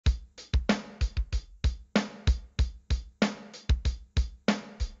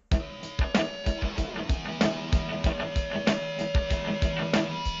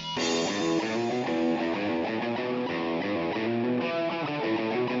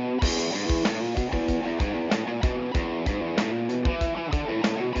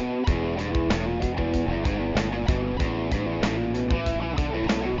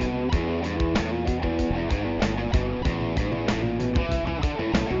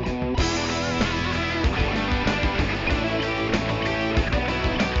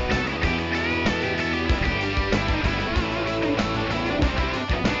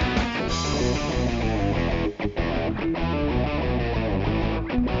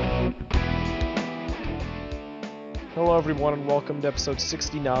Hello, everyone, and welcome to episode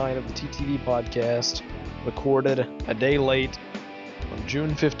 69 of the TTD podcast, recorded a day late on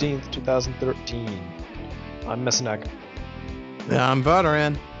June 15th, 2013. I'm Messinek. Yeah, I'm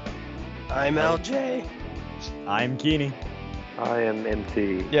Voteran. I'm LJ. I'm Keeney. I am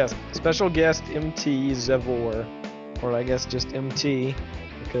MT. Yes, special guest MT Zevor, or I guess just MT,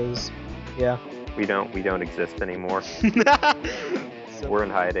 because, yeah. We don't exist anymore. We're in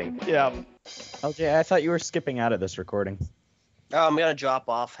hiding. Yeah. LJ, I thought you were skipping out of this recording. Oh, I'm gonna drop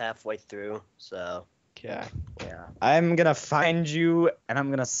off halfway through, so. Okay. Yeah. I'm gonna find you and I'm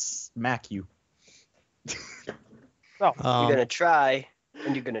gonna smack you. So, You're gonna try,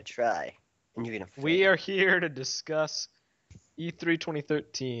 and you're gonna try, and you're gonna fail. we are here to discuss E3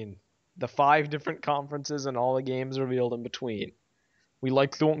 2013, the 5 different conferences and all the games revealed in between. We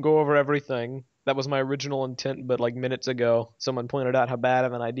likely won't go over everything. That was my original intent, but like minutes ago, someone pointed out how bad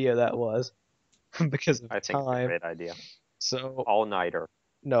of an idea that was because of I think it's a time. great idea. So All-nighter.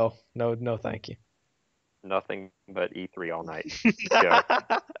 no, thank you. Nothing but E3 all night. Go.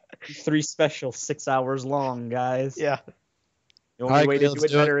 3 special 6 hours long, guys. Yeah. The only Alright, way to let's do it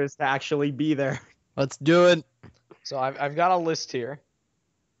do it. better is to actually be there. Let's do it. So I've got a list here,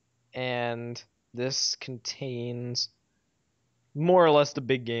 and this contains more or less the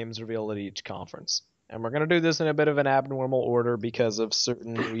big games revealed at each conference. And we're going to do this in a bit of an abnormal order because of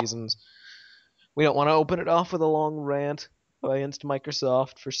certain reasons. We don't want to open it off with a long rant against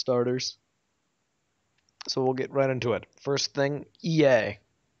Microsoft, for starters. So we'll get right into it. First thing, EA.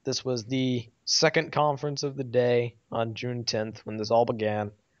 This was the second conference of the day on June 10th when this all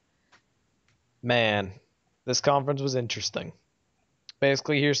began. Man, this conference was interesting.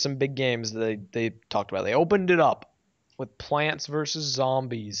 Basically, here's some big games that they talked about. They opened it up with Plants vs.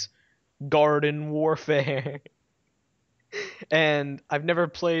 Zombies, Garden Warfare. And I've never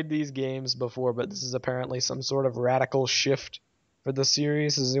played these games before, but this is apparently some sort of radical shift for the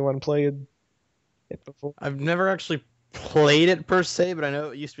series. Has anyone played it before? I've never actually played it per se, but I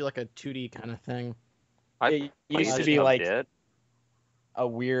know it used to be like a 2D kind of thing. It used to played be some like bit. a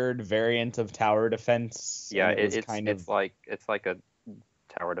weird variant of tower defense. Yeah, and it was it's kind it's of like a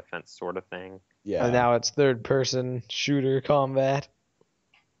tower defense sort of thing. yeah. And now it's third-person shooter combat.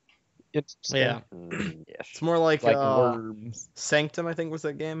 It's Yeah. Yes. It's more like, like worms. Sanctum, I think was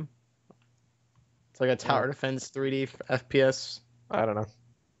that game. It's like a tower defense 3D FPS. I don't know.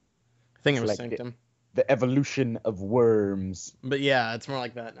 I think it was Like Sanctum. The evolution of worms. But yeah, it's more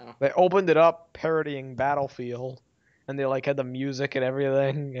like that now. They opened it up parodying Battlefield, and they like had the music and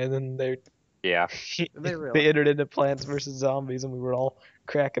everything, and then Yeah. They really? they entered into Plants vs. Zombies, and we were all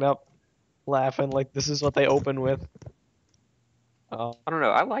cracking up, laughing like this is what they open with. I don't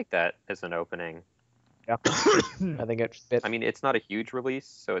know. I like that as an opening. Yeah, I think it fit. I mean, it's not a huge release,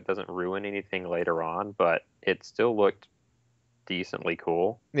 so it doesn't ruin anything later on, but it still looked decently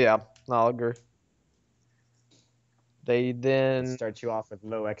cool. Yeah, I'll agree. They then Start you off with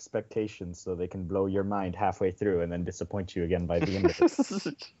low expectations so they can blow your mind halfway through and then disappoint you again by the end of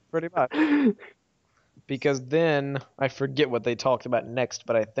it. pretty much because then I forget what they talked about next,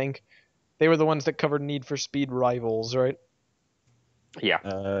 but I think they were the ones that covered Need for Speed Rivals, right?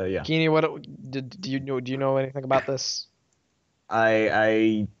 Yeah. Yeah. Keeney, do you know anything about this?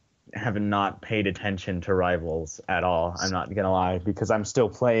 I have not paid attention to Rivals at all. I'm not gonna lie, because I'm still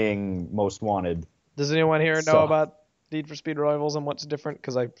playing Most Wanted. Does anyone here know So- about Need for Speed Rivals and what's different?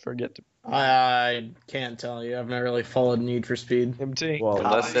 Because I forget to. I can't tell you. I've never really followed Need for Speed. MT. Well,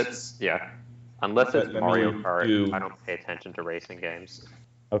 Unless it's But, I Mario mean, Kart, I don't pay attention to racing games.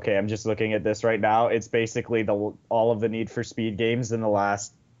 okay, I'm just looking at this right now. It's basically all of the Need for Speed games in the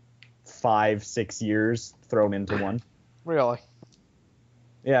last 5-6 years thrown into one. Really?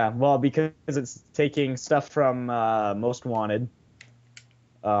 Yeah, well, because it's taking stuff from Most Wanted,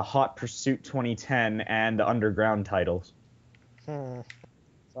 Hot Pursuit 2010, and the Underground titles. Hmm.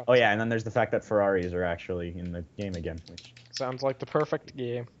 Oh yeah, and then there's the fact that Ferraris are actually in the game again, which Sounds like the perfect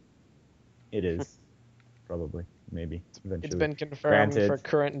game. it is. Probably. Maybe. Eventually. It's been confirmed Granted. for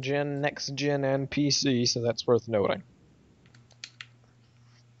current gen, next gen, and PC, so that's worth noting.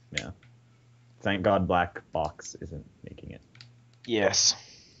 Yeah. Thank God Black Box isn't making it. Yes.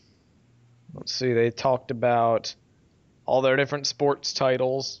 Let's see, they talked about all their different sports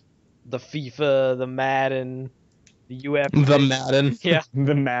titles. The FIFA, the Madden, the UFC. The Madden. Yeah.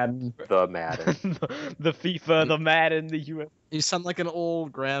 The Madden. The Madden. The FIFA, the Madden, the UFC. You sound like an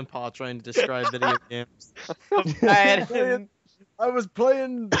old grandpa trying to describe video games. The Madden. I was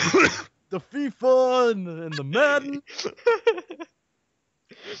playing the FIFA and the Madden,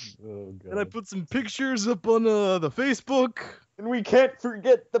 Oh, God. and I put some pictures up on the Facebook. And we can't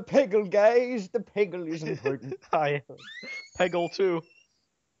forget the Peggle, guys. The Peggle is important. Peggle too.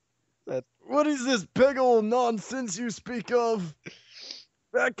 What is this Peggle nonsense you speak of?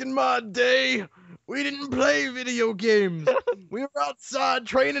 Back in my day, we didn't play video games. We were outside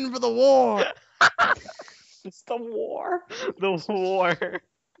training for the war. It's the war. The war.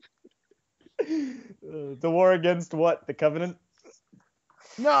 The war against what? The Covenant?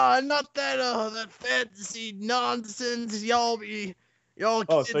 Nah, not that fantasy nonsense y'all kids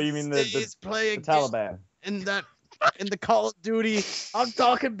Oh, so you mean the play The Taliban. in the Call of Duty. I'm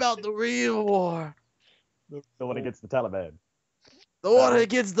talking about the real war. The one against the Taliban. The one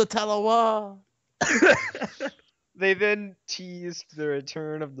against the Taliban. They then teased the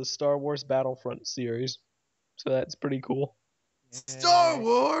return of the Star Wars Battlefront series, so that's pretty cool. Star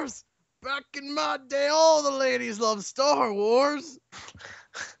Wars? Back in my day, all the ladies loved Star Wars.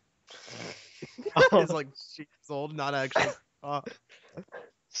 It's like she's old, not actually.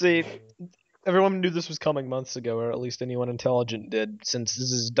 See, everyone knew this was coming months ago, or at least anyone intelligent did, since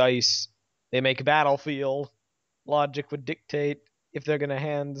this is DICE. They make Battlefield. Logic would dictate if they're going to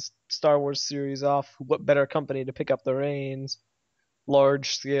hand the Star Wars series off, what better company to pick up the reins,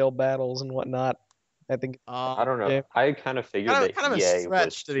 large-scale battles and whatnot. I think. I don't know. Yeah. I kind of figured Kind that of a EA stretch,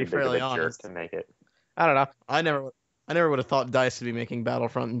 was to be too big of fairly a jerk honest. to make it. I don't know. I never would have thought DICE would be making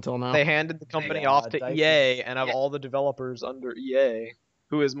Battlefront until now. They handed the company Yeah, off to DICE EA, and of all the developers under EA,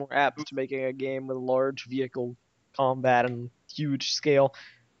 who is more apt to making a game with large vehicle combat and huge scale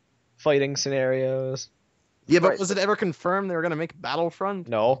fighting scenarios? Yeah, but Right. was it ever confirmed they were going to make Battlefront?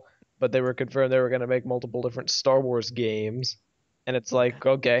 No, but they were confirmed they were going to make multiple different Star Wars games. And it's like,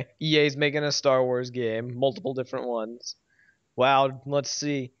 okay, EA's making a Star Wars game, multiple different ones. Wow, let's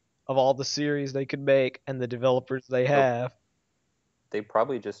see. Of all the series they could make and the developers they have. They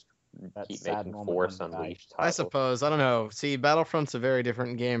probably just That keep sad making moment Force when he died. Unleashed I titles. suppose. I don't know. See, Battlefront's a very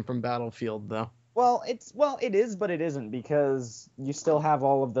different game from Battlefield, though. Well, it is, but it isn't, because you still have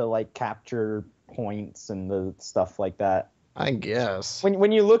all of the like capture points and the stuff like that. I guess.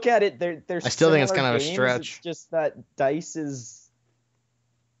 When you look at it, there's I still think it's similar kind of a games, stretch. It's just that DICE is.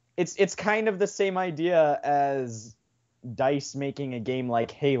 It's kind of the same idea as DICE making a game like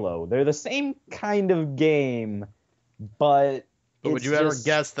Halo. They're the same kind of game, but. But would it's you ever just-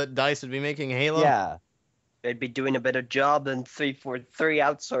 guess that DICE would be making Halo? Yeah. They'd be doing a better job than 343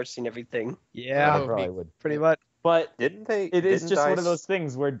 outsourcing everything. Yeah, Oh, probably would. pretty much. But Didn't they? it is didn't just one of DICE- those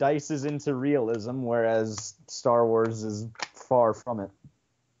things where DICE is into realism, whereas Star Wars is far from it.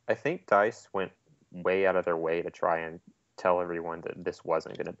 I think DICE went way out of their way to try and tell everyone that this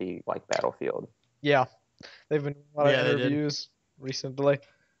wasn't going to be like Battlefield. Yeah. They've been doing a lot Yeah, of they did. interviews recently.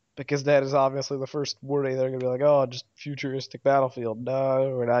 Because that is obviously the first wording. They're going to be like, oh, just futuristic Battlefield.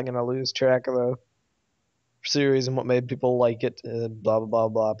 No, we're not going to lose track of the series and what made people like it. Blah, blah, blah,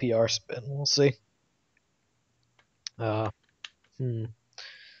 blah. PR spin. We'll see.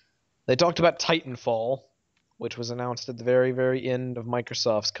 They talked about Titanfall, which was announced at the very, very end of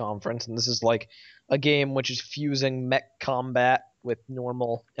Microsoft's conference. And this is like a game which is fusing mech combat with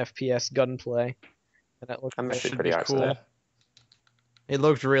normal FPS gunplay. And it looks I'm like- actually should pretty be hyped for cool. that. It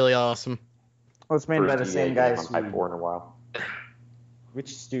looked really awesome. Well, it's made by the First same EA guys game I'm hyped who. for in a while.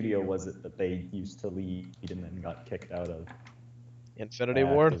 Which studio was it that they used to lead and then got kicked out of? Infinity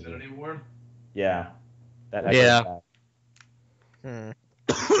Ward. War? Yeah. That Yeah.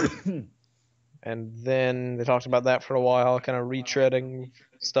 And then they talked about that for a while, kind of retreading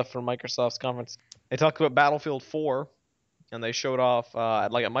stuff from Microsoft's conference. They talked about Battlefield 4, and they showed off,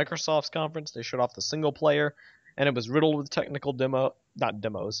 at Microsoft's conference, they showed off the single player, and it was riddled with technical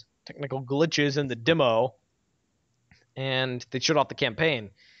technical glitches in the demo, and they showed off the campaign.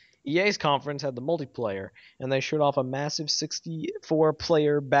 EA's conference had the multiplayer, and they showed off a massive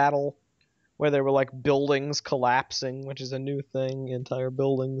 64-player battle where there were like buildings collapsing, which is a new thing. Entire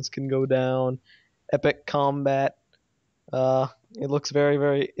buildings can go down. Epic combat. It looks very,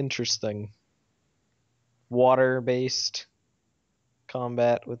 very interesting. Water-based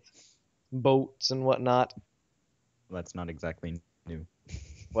combat with boats and whatnot. That's not exactly new.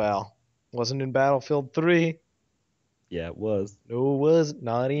 Well, wasn't in Battlefield 3. Yeah, it was. No, it was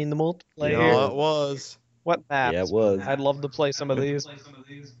not in the multiplayer. No, it was. What maps? Yeah, it was. I'd love to play some of these.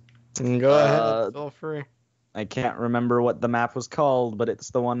 Go Uh, ahead. Feel free. I can't remember what the map was called, but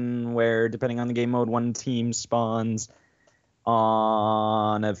it's the one where, depending on the game mode, one team spawns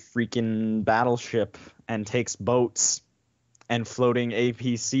on a freaking battleship and takes boats and floating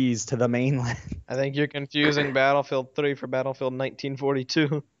APCs to the mainland. I think you're confusing Battlefield 3 for Battlefield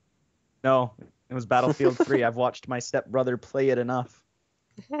 1942. No, it was Battlefield 3. I've watched my stepbrother play it enough.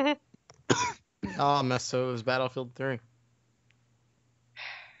 Oh, mess. So it was Battlefield 3.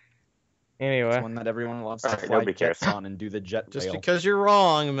 Anyway, one that everyone loves to Alright, fly nobody cares. jets on and do the jet Just rail. because you're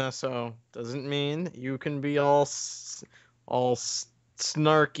wrong, Meso, doesn't mean you can be all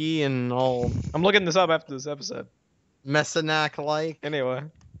snarky and all I'm looking this up after this episode. Messanac-like. Anyway,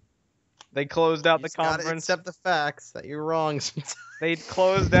 they closed out You the just gotta conference. accept the facts that you're wrong sometimes. They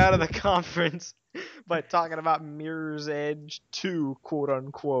closed out of the conference by talking about Mirror's Edge 2, quote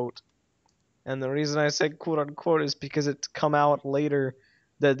unquote. And the reason I say quote unquote is because it's come out later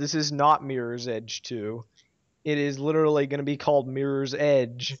that this is not Mirror's Edge 2. It is literally going to be called Mirror's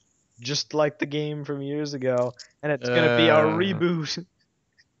Edge, just like the game from years ago, and it's going to be a reboot.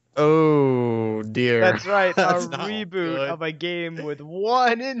 Oh dear. That's right, a That's not reboot good. of a game with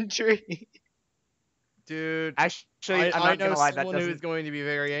one entry. Dude, Actually, I'm I not know gonna lie, someone who's going to be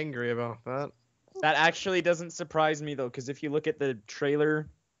very angry about that. that actually doesn't surprise me though, because if you look at the trailer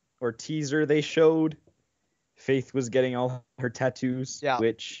or teaser they showed, Faith was getting all her tattoos, Yeah.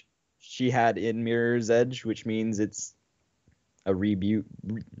 which she had in Mirror's Edge, which means it's a reboot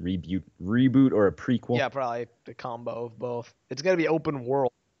or a prequel. Yeah, probably the combo of both. It's going to be open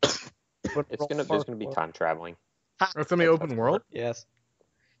world. There's gonna be time traveling. It's gonna be open world. Yes.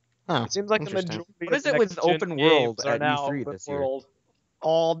 Huh. It seems like the Interesting. majority What of is it with next-gen open world games are at now E3 open this year? world.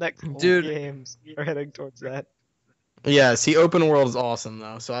 All next-gen Dude. games are heading towards that. Yeah, see, open world is awesome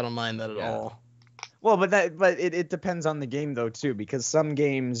though, so I don't mind that at Yeah. all. Well, but it depends on the game though too, because some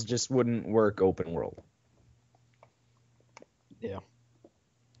games just wouldn't work open world. Yeah.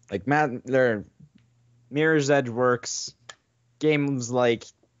 Like Mirror's Edge works. Games like,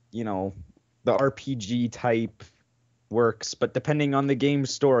 the RPG type works, but depending on the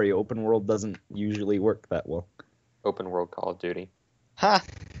game's story, open world doesn't usually work that well. Open world Call of Duty. Ha!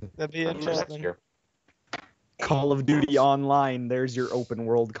 That'd be Coming next interesting. year. Call of Duty Online, there's your open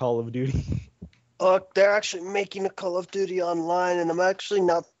world Call of Duty. Look, they're actually making a Call of Duty online, and I'm actually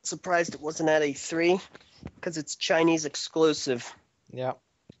not surprised it wasn't at E3, because it's Chinese exclusive. Yeah.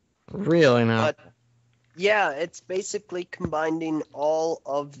 Really now? But yeah, it's basically combining all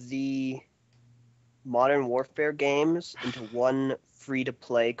of the Modern Warfare games into one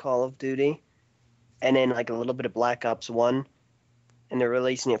free-to-play Call of Duty, and then like a little bit of Black Ops 1, and they're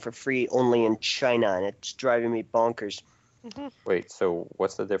releasing it for free only in China, and it's driving me bonkers. Wait, so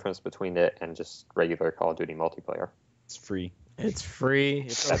what's the difference between it and just regular Call of Duty multiplayer? It's free. It's free.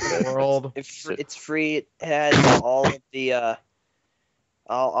 It's That's open it. world. It's free. It has all of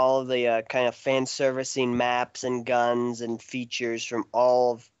the kind of fan servicing maps and guns and features from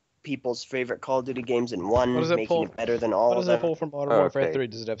all of people's favorite Call of Duty games in one, What does it making pull? it better than all What of does it them. pull from Modern Warfare Okay. 3?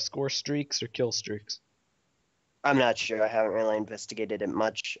 Does it have score streaks or kill streaks? I'm not sure. I haven't really investigated it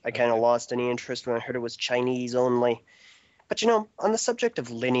much. I kind of lost any interest when I heard it was Chinese only. But on the subject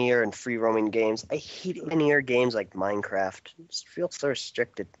of linear and free roaming games, I hate linear games like Minecraft. It just feels so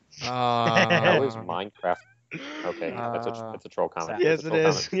restricted. How is Minecraft? Okay, that's a troll comment. Yes, That's a it troll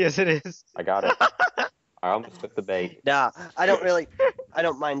is. comment. Yes, it is. I got it. I almost took the bait. Nah, I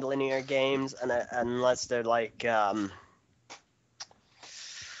don't mind linear games unless they're like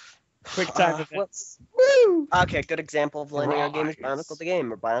Quick time events. what's okay, good example of linear game is Bionicle the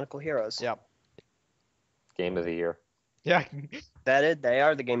Game or Bionicle Heroes. Yeah. Game of the year. Yeah. They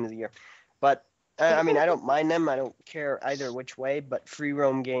are the game of the year. But I mean, I don't mind them. I don't care either which way. But free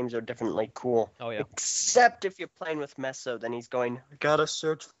roam games are definitely cool. Oh yeah. Except if you're playing with Meso, then he's going, I gotta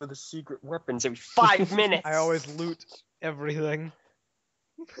search for the secret weapons every 5 minutes. I always loot everything.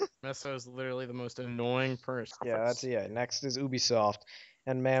 Meso is literally the most annoying person. Yeah. Next is Ubisoft,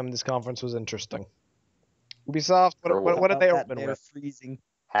 and ma'am, this conference was interesting. Ubisoft, what did they About open that with? freezing.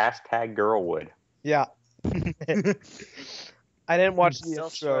 Hashtag Girlwood. Yeah. I didn't watch the Still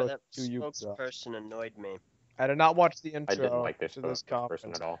swear intro that to Ubisoft. spokesperson annoyed me. I did not watch the I intro didn't like this to this person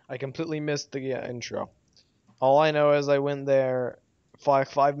conference. at all. I completely missed the intro. All I know is I went there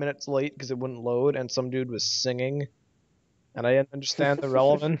 5 minutes late because it wouldn't load, and some dude was singing, and I didn't understand the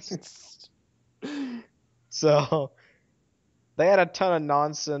relevance. So they had a ton of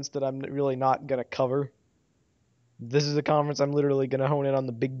nonsense that I'm really not gonna cover. This is a conference I'm literally gonna hone in on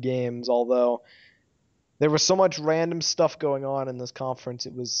the big games, although there was so much random stuff going on in this conference,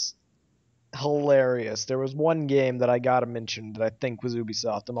 it was hilarious. There was one game that I gotta mention that I think was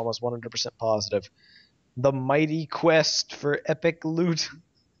Ubisoft. I'm almost 100% positive. The Mighty Quest for Epic Loot.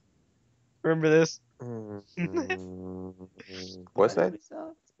 Remember this? Was that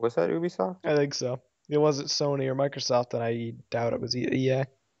Ubisoft? I think so. It wasn't Sony or Microsoft, and I doubt it was EA.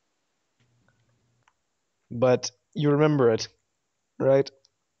 But you remember it, right?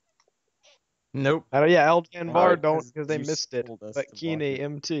 Nope. Yeah, LG and Var Alright, don't because they you missed it. told us But to Kine watch it.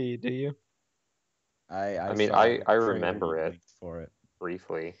 MT, do you? I mean, saw I the trailer remember you it. linked for it.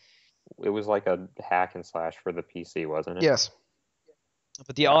 Briefly. it was like a hack and slash for the PC, wasn't it? Yes.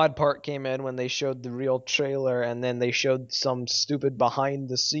 But the odd part came in when they showed the real trailer, and then they showed some stupid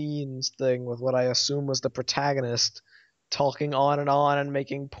behind-the-scenes thing with what I assume was the protagonist talking on and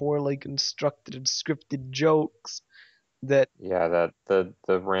making poorly constructed and scripted jokes. That Yeah, that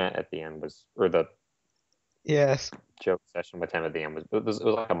the rant at the end was, or the yes, joke session with him at the end was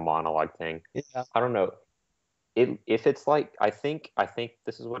like a monologue thing. yeah, I don't know. If it's like I think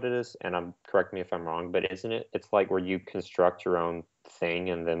this is what it is, and correct me if I'm wrong, but isn't it? It's like where you construct your own thing,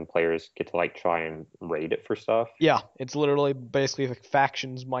 and then players get to like try and raid it for stuff. yeah. It's literally basically like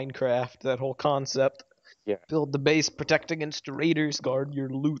factions Minecraft. That whole concept. Yeah. Build the base, protect against raiders, guard your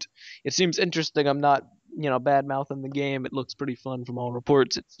loot. It seems interesting. I'm not, bad mouthing the game. It looks pretty fun from all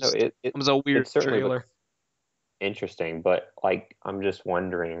reports. It's So just, it was a weird it certainly trailer. looks interesting, but like I'm just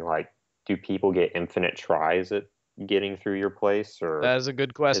wondering, like, do people get infinite tries at getting through your place, or That is a good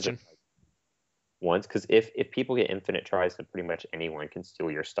is it question. like once? Because if people get infinite tries, then pretty much anyone can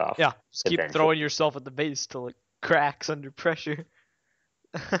steal your stuff. Yeah, just keep eventually. throwing yourself at the base till it cracks under pressure.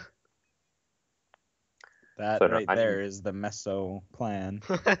 That So, no, right there is the Meso plan.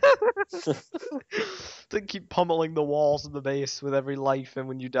 To keep pummeling the walls of the base with every life, and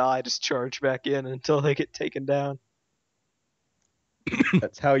when you die, just charge back in until they get taken down.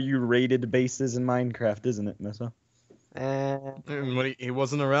 That's how you raided bases in Minecraft, isn't it, Meso? And He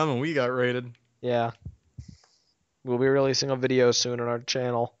wasn't around when we got raided. yeah, we'll be releasing a video soon on our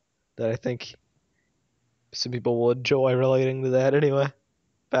channel that I think some people will enjoy relating to that. Anyway,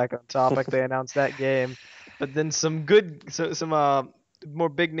 back on topic, they announced that game, but then some more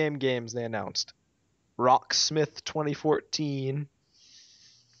big name games they announced. Rocksmith 2014,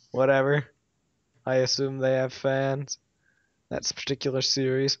 whatever. I assume they have fans. That's a particular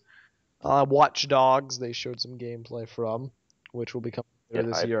series. Watch Dogs, they showed some gameplay from, which will be coming later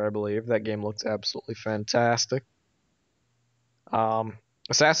this year, I believe. That game looks absolutely fantastic.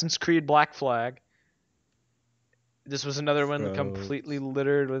 Assassin's Creed Black Flag. This was another one completely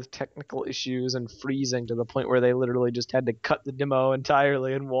littered with technical issues and freezing to the point where they literally just had to cut the demo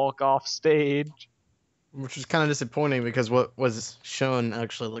entirely and walk off stage. Which was kind of disappointing because what was shown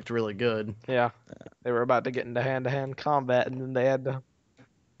actually looked really good. Yeah. They were about to get into hand-to-hand combat, and then they had to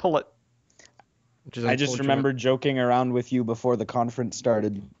pull it. I just remember joking around with you before the conference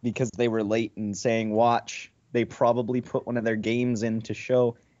started because they were late and saying, watch, they probably put one of their games in to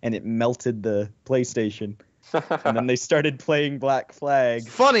show, and it melted the PlayStation. And then they started playing Black Flag.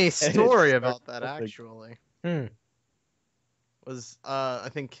 Funny story about that, actually. Was I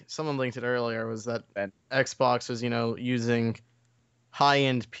think someone linked it earlier, was that Xbox was, using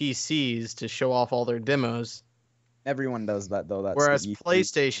high-end PCs to show off all their demos. Everyone does that, though. That's whereas the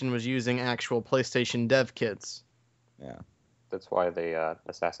PlayStation was using actual PlayStation dev kits. Yeah. That's why the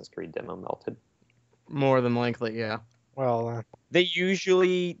Assassin's Creed demo melted. More than likely, yeah. Well, they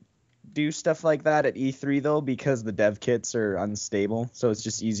usually do stuff like that at E3, though, because the dev kits are unstable. So it's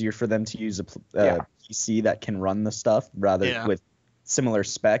just easier for them to use a PC that can run the stuff rather with similar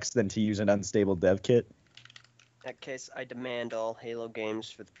specs than to use an unstable dev kit. In that case, I demand all Halo games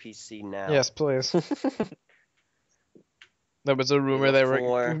for the PC now. yes, please. There was a rumor they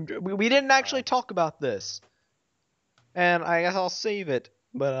were. We didn't actually talk about this, and I guess I'll save it.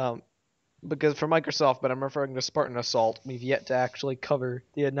 But because for Microsoft, but I'm referring to Spartan Assault. We've yet to actually cover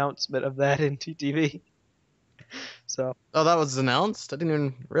the announcement of that in TTV. So. Oh, that was announced? I didn't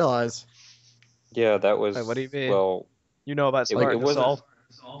even realize. Yeah, that was. Wait, what do you mean? Well, you know about Spartan Assault.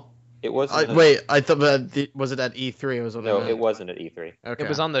 It wasn't. Wait, I thought that was it at E3? Was what no, I meant. it wasn't at E3. Okay. It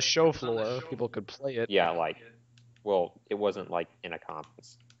was on the show floor. People could play it. Yeah, well, it wasn't like in a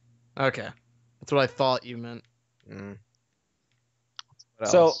conference. Okay, that's what I thought you meant.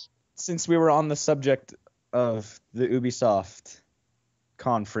 So, since we were on the subject of the Ubisoft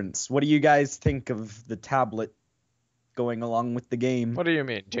conference, what do you guys think of the tablet going along with the game? What do you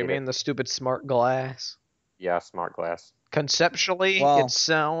mean? Do you mean the stupid smart glass? Yeah, smart glass. Conceptually, it's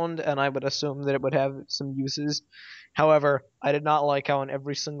sound, and I would assume that it would have some uses. However, I did not like how in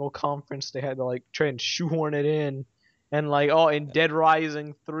every single conference they had to try and shoehorn it in. And in Dead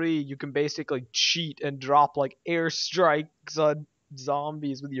Rising 3, you can basically cheat and drop airstrikes on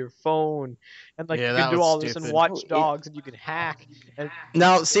zombies with your phone. And you can do all this in Watch Dogs, and you can hack.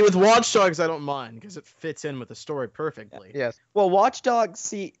 Now, see, with Watch Dogs, I don't mind because it fits in with the story perfectly. Yes. Well, Watch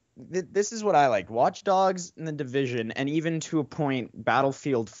Dogs, this is what I like. Watch Dogs and The Division, and even to a point,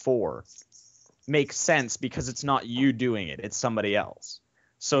 Battlefield 4 makes sense because it's not you doing it, it's somebody else.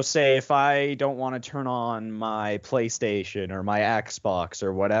 So say if I don't want to turn on my PlayStation or my Xbox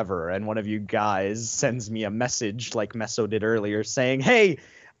or whatever, and one of you guys sends me a message like Meso did earlier saying, hey,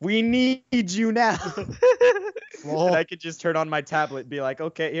 We need you now. Lol. And I could just turn on my tablet and be like,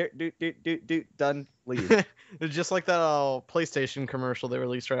 okay, here, do, done, leave. It's just like that PlayStation commercial they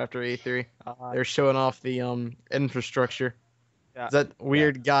released right after E3. Uh, They're showing off the infrastructure. Yeah. That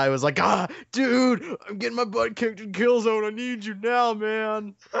weird guy was like, dude, I'm getting my butt kicked in Killzone. I need you now,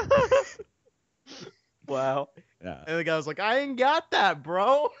 man. Wow. yeah. And the guy was like, I ain't got that,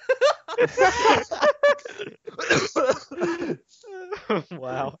 bro.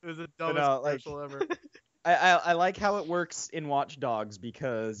 Wow. It was the But, dumbest like, commercial ever. I like how it works in Watch Dogs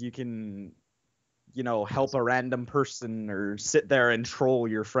because you can, help a random person or sit there and troll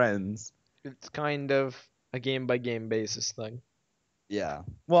your friends. It's kind of a game by game basis thing. Yeah.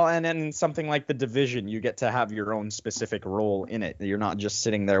 Well, and then something like The Division, you get to have your own specific role in it. You're not just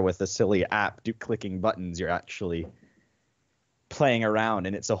sitting there with a silly app clicking buttons. You're actually playing around,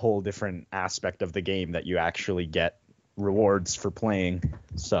 and it's a whole different aspect of the game that you actually get rewards for playing.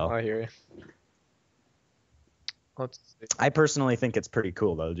 So I hear you. Let's see. I personally think it's pretty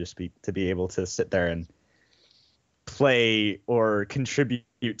cool, though, to be able to sit there and play or contribute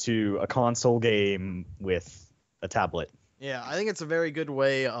to a console game with a tablet. Yeah, I think it's a very good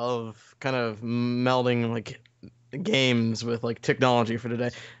way of kind of melding like games with like technology for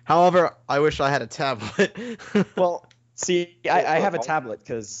today. However, I wish I had a tablet. Well, see, I have a tablet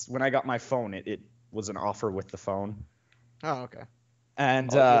because when I got my phone, it was an offer with the phone. Oh, okay.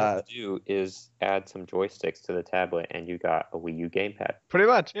 And All you have to do is add some joysticks to the tablet, and you got a Wii U gamepad. Pretty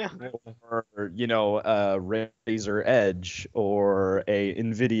much, yeah. or a Razer Edge or a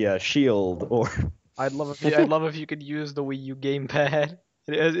Nvidia Shield or I'd love if you could use the Wii U gamepad.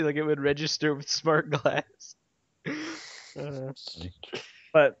 It would register with smart glass.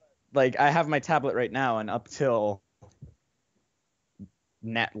 but like I have my tablet right now, and up till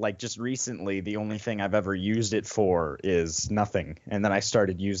just recently, the only thing I've ever used it for is nothing. And then I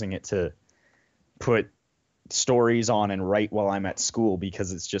started using it to put stories on and write while I'm at school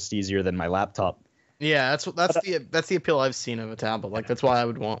because it's just easier than my laptop. Yeah, that's the appeal I've seen of a tablet. Like that's why I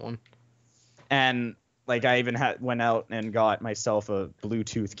would want one. And like I even went out and got myself a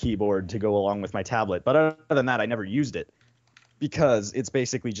Bluetooth keyboard to go along with my tablet. But other than that, I never used it because it's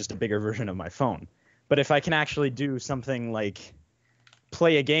basically just a bigger version of my phone. But if I can actually do something like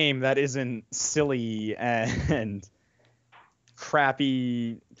play a game that isn't silly and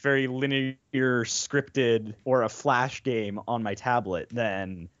crappy, very linear scripted, or a flash game on my tablet,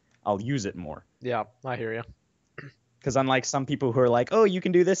 then I'll use it more. Yeah, I hear you. Because unlike some people who are like, oh, you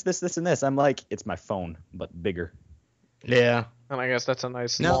can do this, and this, I'm like, it's my phone, but bigger. Yeah. And I guess that's a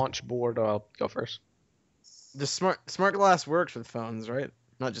nice No. launch board. I'll go first. The smart glass works with phones, right?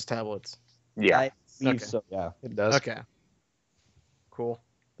 Not just tablets. Yeah. I believe Okay. so, yeah. It does. Okay. Cool.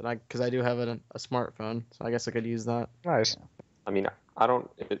 Then because I do have a smartphone, so I guess I could use that. Nice. I mean, I don't.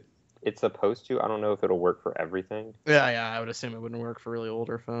 It's supposed to. I don't know if it'll work for everything. Yeah, I would assume it wouldn't work for really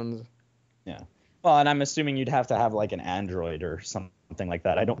older phones. Well, and I'm assuming you'd have to have like an Android or something like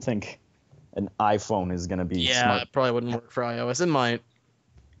that. I don't think an iPhone is going to be Yeah, smart. it probably wouldn't work for iOS. It might.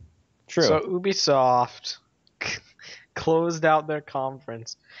 True. So Ubisoft closed out their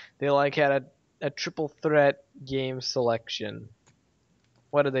conference. They had a triple threat game selection.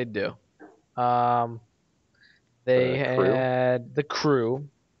 What did they do? They The Crew? had The Crew,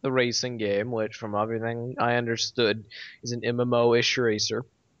 the racing game, which from everything I understood is an MMO-ish racer.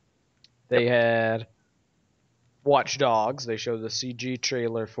 They had Watch Dogs. They showed the CG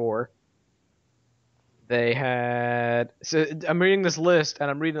trailer for. They had. So I'm reading this list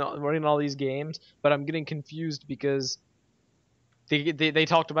and I'm reading all these games, but I'm getting confused because they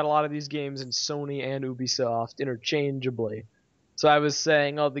talked about a lot of these games in Sony and Ubisoft interchangeably. So I was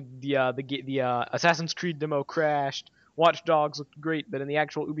saying, oh, the Assassin's Creed demo crashed. Watch Dogs looked great, but in the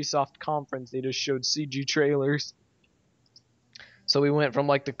actual Ubisoft conference, they just showed CG trailers. So we went from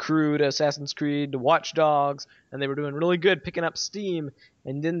like The Crew to Assassin's Creed to Watch Dogs, and they were doing really good, picking up steam.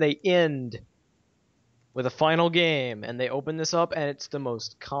 And then they end with a final game, and they open this up, and it's the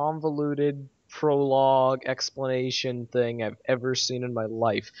most convoluted prologue explanation thing I've ever seen in my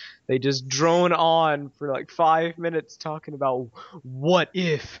life. They just drone on for like 5 minutes talking about what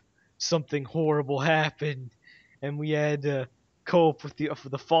if something horrible happened, and we had to cope with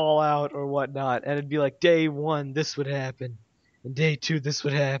the fallout or whatnot, and it'd be like day 1 this would happen, and day 2 this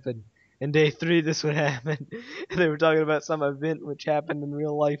would happen, and day 3 this would happen. And they were talking about some event which happened in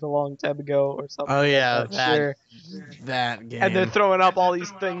real life a long time ago or something. Oh yeah, I'm not sure. that game. And they're throwing up all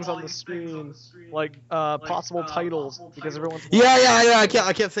these things on the screen, like possible titles, because everyone's Yeah.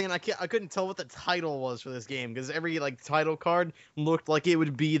 I kept thinking I couldn't tell what the title was for this game because every like title card looked like it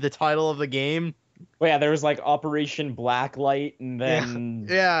would be the title of the game, Well, yeah, there was like Operation Blacklight, and then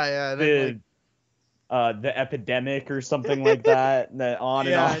Yeah. And then, the epidemic or something like that. And then on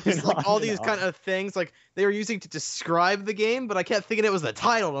and on. just and like on all and these on. kind of things like they were using to describe the game, but I kept thinking it was the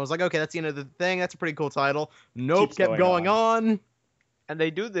title. And I was like, okay, that's the end of the thing. That's a pretty cool title. Nope, Keeps kept going going on. And they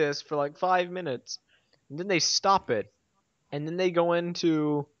do this for like 5 minutes, and then they stop it, and then they go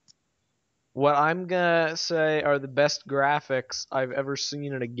into what I'm gonna say are the best graphics I've ever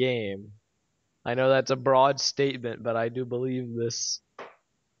seen in a game. I know that's a broad statement, but I do believe this.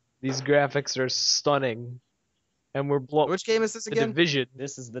 These graphics are stunning, and we're Which game is this the again? Division,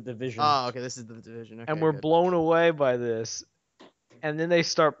 This is the Division. Oh, okay, this is the Division. Okay, and we're good. blown away by this. And then they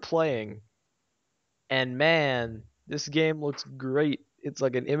start playing, and man, this game looks great. It's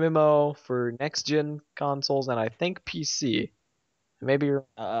like an MMO for next gen consoles and I think PC. Maybe you're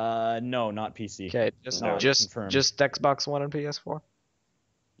No, not PC. okay. No, confirmed. Just Xbox One and PS4.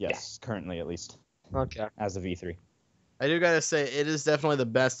 Yes, currently at least, Okay. as of E3. I do gotta say, it is definitely the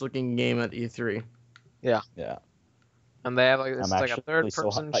best looking game at E3. Yeah. And they have like it's I'm like a actually third so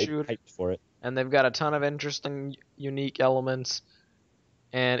person shooter, hyped for it. and they've got a ton of interesting, unique elements,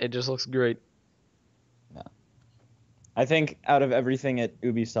 and it just looks great. I think out of everything at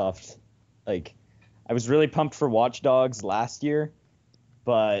Ubisoft, like, I was really pumped for Watch Dogs last year,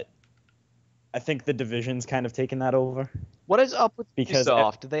 but I think the Division's kind of taken that over. What is up with Because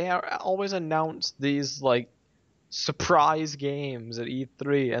Ubisoft? They always announce these like surprise games at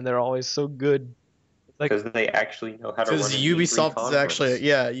E3, and they're always so good. Like Because they actually know how to run Because an E3 Ubisoft is actually,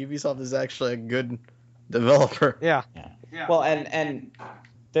 Ubisoft is actually a good developer. yeah, Well, and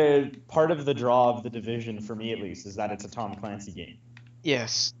the part of the draw of the Division, for me at least, is that it's a Tom Clancy game.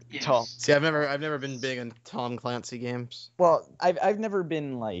 yes, Tom. See, I've never been big on Tom Clancy games. Well, I've never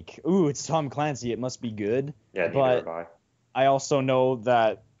been like, ooh, it's Tom Clancy, it must be good. Yeah, neither but have I. I also know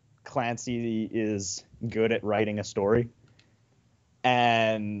that Clancy is good at writing a story,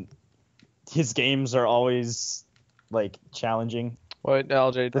 and his games are always like challenging. What,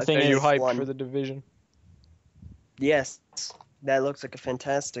 LJ? The thing are you is- hyped One. for the Division? Yes, that looks like a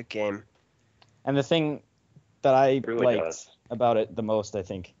fantastic game. And the thing that I It really liked does. about it the most, I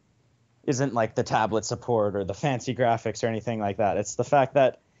think, isn't like the tablet support or the fancy graphics or anything like that. It's the fact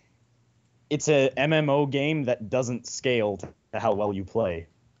that it's a MMO game that doesn't scale to how well you play.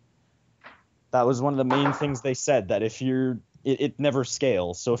 That was one of the main things they said, that if it never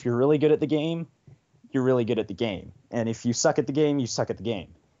scales. So if you're really good at the game, you're really good at the game. And if you suck at the game, you suck at the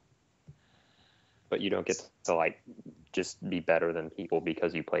game. But you don't get to like just be better than people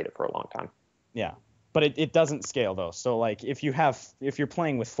because you played it for a long time. Yeah. But it doesn't scale though. So like if you're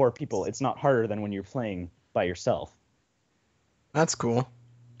playing with 4 people, it's not harder than when you're playing by yourself. That's cool.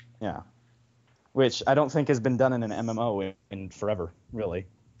 Yeah. Which I don't think has been done in an MMO in forever, really.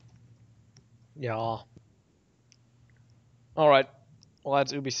 Yeah. All right. Well,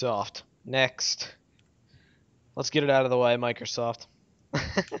 that's Ubisoft. Next, let's get it out of the way, Microsoft.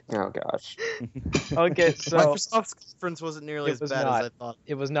 Oh gosh. Okay, so Microsoft's conference wasn't nearly It as was bad not. as I thought.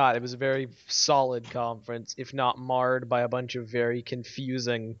 it was not. It was a very solid conference, if not marred by a bunch of very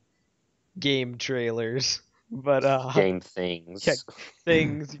confusing game trailers. But Game things. Yeah.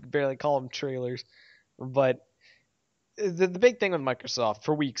 Things you can barely call them trailers. But the big thing with Microsoft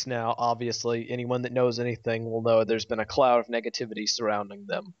for weeks now, obviously, anyone that knows anything will know there's been a cloud of negativity surrounding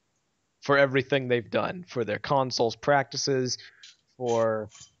them for everything they've done, for their consoles practices, for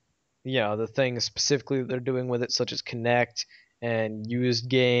the things specifically that they're doing with it, such as Connect and used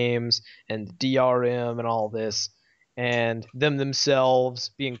games and DRM and all this, and them themselves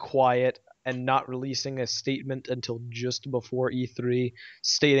being quiet and not releasing a statement until just before E3,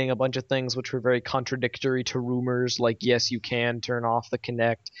 stating a bunch of things which were very contradictory to rumors, like yes, you can turn off the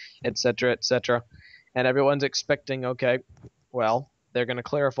Kinect, etc., etc. And everyone's expecting, okay, well, they're going to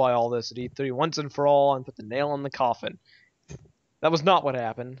clarify all this at E3 once and for all and put the nail in the coffin. That was not what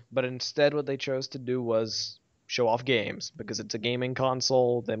happened, but instead what they chose to do was show off games, because it's a gaming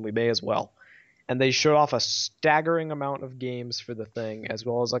console, then we may as well. And they showed off a staggering amount of games for the thing, as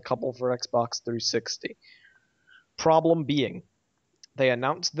well as a couple for Xbox 360. Problem being, they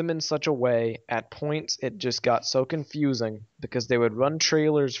announced them in such a way, at points it just got so confusing, because they would run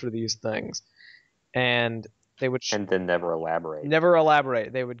trailers for these things, and they would And then never elaborate. never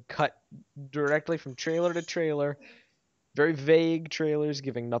elaborate. They would cut directly from trailer to trailer, very vague trailers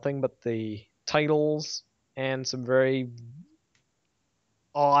giving nothing but the titles and some very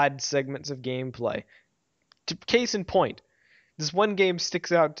odd segments of gameplay. Case in point, this one game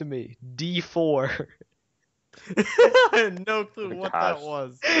sticks out to me, D4. I had no clue Oh, what gosh. that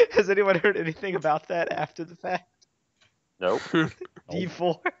was. Has anyone heard anything about that after the fact? Nope.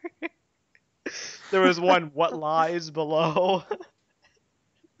 D4? There was one, what lies below.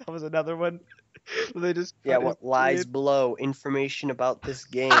 That was another one. They just Yeah, cut what his lies tweet. below? Information about this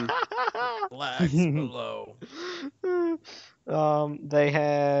game. Flags below. They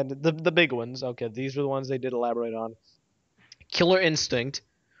had the big ones. Okay, these were the ones they did elaborate on. Killer Instinct,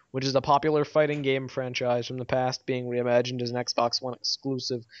 which is a popular fighting game franchise from the past, being reimagined as an Xbox One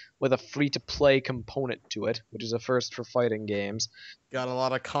exclusive with a free-to-play component to it, which is a first for fighting games. Got a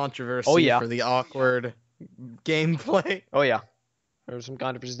lot of controversy Oh, yeah. for the awkward gameplay. Oh yeah, there was some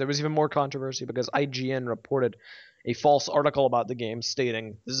controversy. There was even more controversy because IGN reported a false article about the game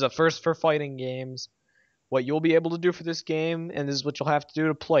stating, "This is a first for fighting games. What you'll be able to do for this game, and this is what you'll have to do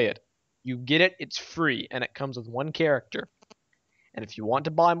to play it. You get it, it's free, and it comes with one character. And if you want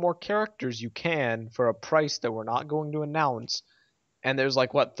to buy more characters, you can for a price that we're not going to announce. And there's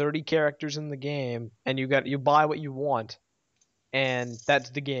like 30 characters in the game, and you buy what you want, and that's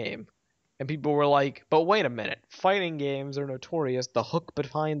the game." And people were like, "But wait a minute, fighting games are notorious. The hook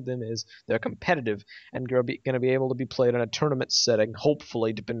behind them is they're competitive and going to be able to be played in a tournament setting,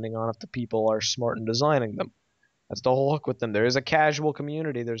 hopefully, depending on if the people are smart in designing them. That's the whole hook with them. There is a casual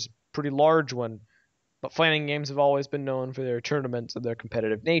community. There's a pretty large one. But fighting games have always been known for their tournaments and their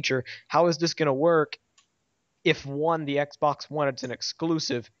competitive nature. How is this going to work if, one, the Xbox One, it's an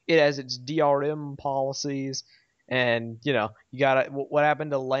exclusive, it has its DRM policies, and, you got what happened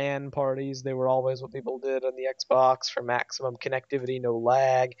to LAN parties? They were always what people did on the Xbox for maximum connectivity, no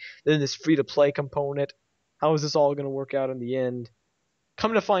lag. Then this free-to-play component. How is this all going to work out in the end?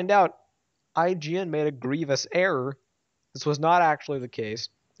 Come to find out, IGN made a grievous error. This was not actually the case.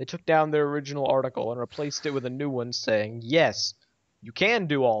 They took down their original article and replaced it with a new one saying, yes, you can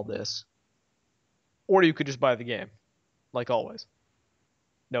do all this, or you could just buy the game, like always.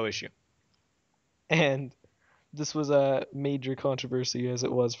 No issue. And this was a major controversy, as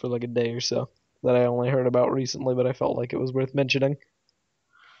it was for like a day or so, that I only heard about recently, but I felt like it was worth mentioning.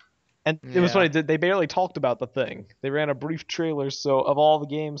 And it was funny, they barely talked about the thing. They ran a brief trailer, so of all the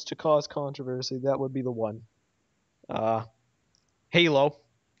games to cause controversy, that would be the one. Halo.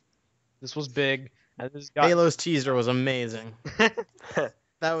 This was big. And this got... Halo's teaser was amazing.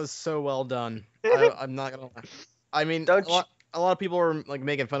 That was so well done. I'm not gonna lie. I mean, a lot of people were like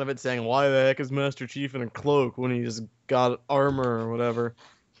making fun of it, saying, "Why the heck is Master Chief in a cloak when he's got armor or whatever?"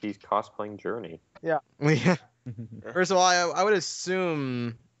 He's cosplaying Journey. Yeah. First of all, I would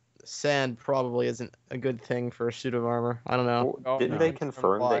assume sand probably isn't a good thing for a suit of armor. I don't know. Well, didn't they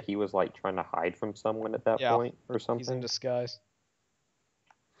confirm that he was like trying to hide from someone at that point or something? He's in disguise.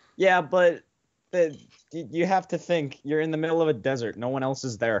 Yeah, but you have to think, you're in the middle of a desert. No one else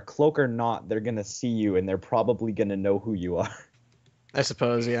is there. Cloak or not, they're going to see you, and they're probably going to know who you are. I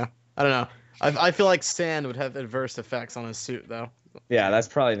suppose, yeah. I don't know. I feel like sand would have adverse effects on his suit, though. Yeah, that's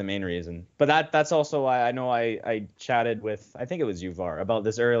probably the main reason. But that's also why I know I chatted with, I think it was Uvar, about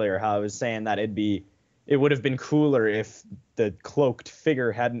this earlier, how I was saying that it would have been cooler if the cloaked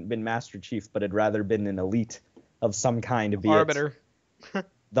figure hadn't been Master Chief, but had rather been an elite of some kind, be Arbiter.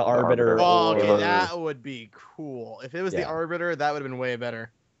 The Arbiter. Oh, okay, that would be cool. If it was the Arbiter, that would have been way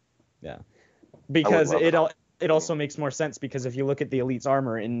better. Yeah. Because it also makes more sense, because if you look at the Elite's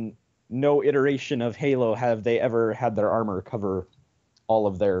armor, in no iteration of Halo have they ever had their armor cover all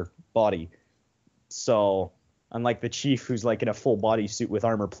of their body. So, unlike the Chief, who's like in a full body suit with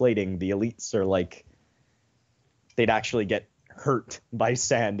armor plating, the Elites are like, they'd actually get hurt by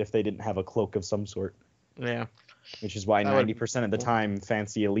sand if they didn't have a cloak of some sort. Yeah. Which is why 90% of the time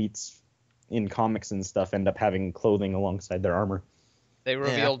fancy elites in comics and stuff end up having clothing alongside their armor. They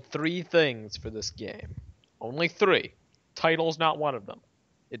revealed 3 things for this game. Only 3. Title's not one of them.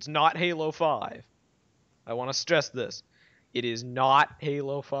 It's not Halo 5. I want to stress this. It is not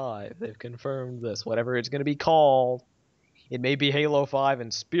Halo 5. They've confirmed this. Whatever it's going to be called, it may be Halo 5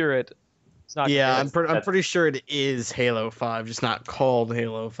 in spirit. It's not. Yeah, I'm pretty sure it is Halo 5, just not called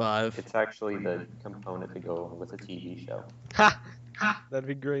Halo 5. It's actually the component to go along with the TV show. Ha! That'd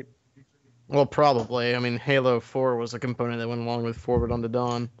be great. Well, probably. I mean, Halo 4 was a component that went along with Forward Unto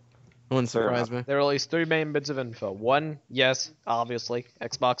Dawn. It wouldn't surprise me. They released 3 main bits of info. 1, yes, obviously,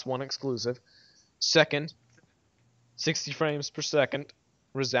 Xbox One exclusive. 2nd, 60 frames per second.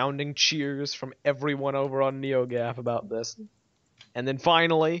 Resounding cheers from everyone over on NeoGAF about this. And then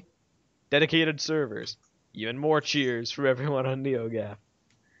finally, dedicated servers. Even more cheers for everyone on NeoGAF.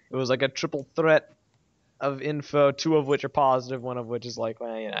 It was like a triple threat of info, 2 of which are positive, 1 of which is like, well,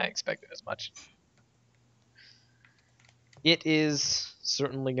 I expected as much. It is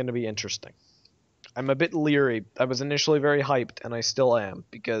certainly going to be interesting. I'm a bit leery. I was initially very hyped, and I still am,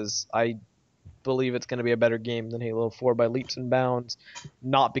 because I believe it's going to be a better game than Halo 4 by leaps and bounds,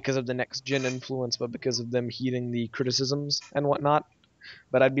 not because of the next gen influence, but because of them heeding the criticisms and whatnot.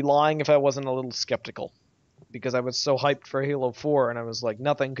 But I'd be lying if I wasn't a little skeptical, because I was so hyped for Halo 4 and I was like,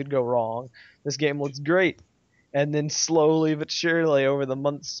 nothing could go wrong. This game looks great. And then slowly but surely over the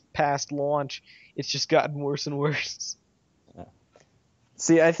months past launch, it's just gotten worse and worse.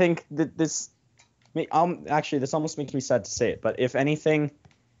 See, I think that this actually, this almost makes me sad to say it, but if anything,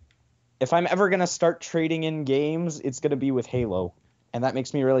 if I'm ever going to start trading in games, it's going to be with Halo. And that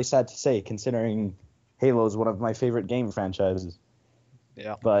makes me really sad to say, considering Halo is one of my favorite game franchises.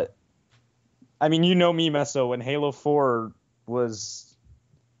 Yeah. But, I mean, you know me, Meso, when Halo 4 was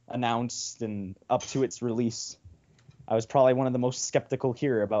announced and up to its release, I was probably one of the most skeptical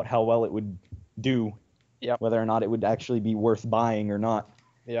here about how well it would do. Yep. Whether or not it would actually be worth buying or not.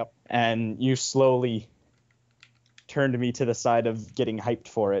 Yep. And you slowly turned me to the side of getting hyped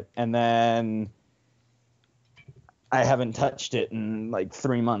for it. And then I haven't touched it in like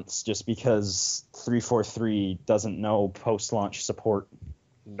 3 months just because 343 doesn't know post-launch support.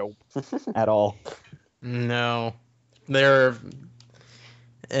 Nope. At all. No. They're...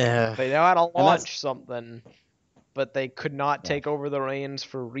 They know how to that's- launch something, but they could not take over the reins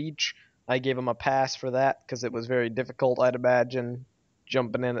for Reach. I gave them a pass for that because it was very difficult, I'd imagine,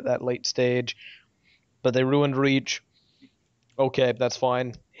 jumping in at that late stage. But they ruined Reach. Okay, that's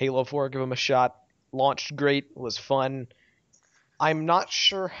fine. Halo 4, give them a shot. Launched great, was fun. I'm not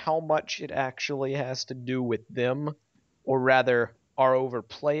sure how much it actually has to do with them, or rather, our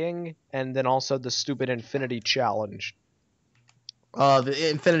overplaying, and then also the stupid Infinity Challenge. The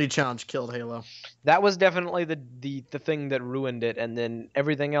Infinity Challenge killed Halo. That was definitely the thing that ruined it, and then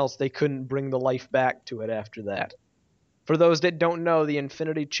everything else, they couldn't bring the life back to it after that. For those that don't know, the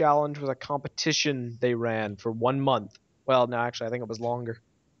Infinity Challenge was a competition they ran for 1 month. Well, no, actually, I think it was longer.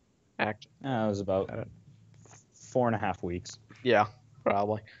 It was about 4.5 weeks. Yeah,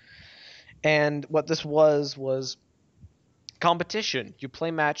 probably. And what this was competition. You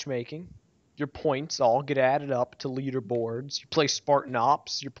play matchmaking. Your points all get added up to leaderboards. You play Spartan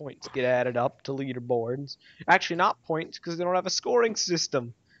Ops, your points get added up to leaderboards. Actually, not points, because they don't have a scoring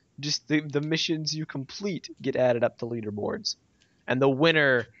system. Just the missions you complete get added up to leaderboards. And the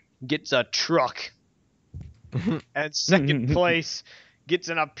winner gets a truck. And second place gets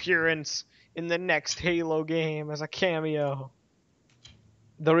an appearance in the next Halo game as a cameo.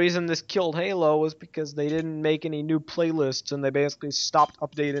 The reason this killed Halo was because they didn't make any new playlists and they basically stopped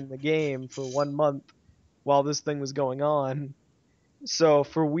updating the game for 1 month while this thing was going on. So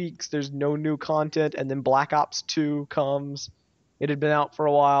for weeks there's no new content, and then Black Ops 2 comes. It had been out for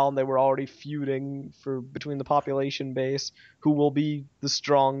a while and they were already feuding between the population base who will be the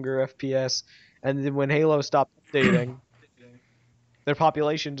stronger FPS. And then when Halo stopped updating, their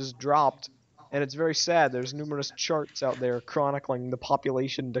population just dropped. And it's very sad. There's numerous charts out there chronicling the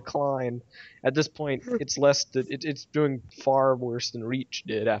population decline. At this point, it's it's doing far worse than Reach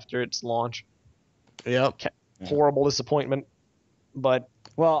did after its launch. Yep. Horrible disappointment. But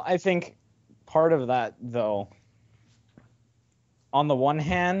well, I think part of that, though, on the one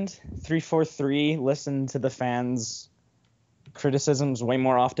hand, 343 listened to the fans' criticisms way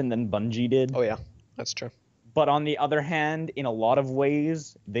more often than Bungie did. oh yeah, that's true. But on the other hand, in a lot of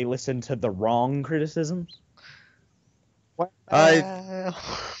ways, they listen to the wrong criticisms. I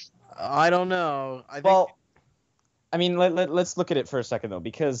don't know. I think I mean, let's look at it for a second, though,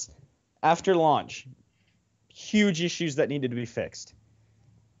 because after launch, huge issues that needed to be fixed.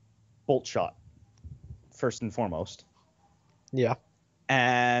 Bolt shot, first and foremost. Yeah.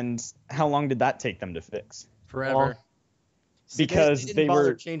 And how long did that take them to fix? forever. Well, Because they they didn't bother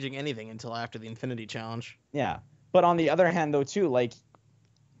were changing anything until after the Infinity Challenge. Yeah. But on the other hand, though, too, like,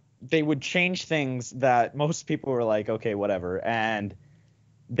 they would change things that most people were like, okay, whatever. And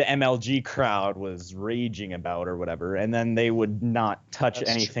the MLG crowd was raging about or whatever. And then they would not touch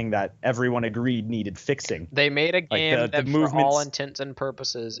That's anything that everyone agreed needed fixing. They made a game the that, for movements- all intents and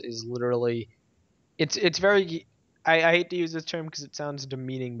purposes, is literally, it's very. I hate to use this term because it sounds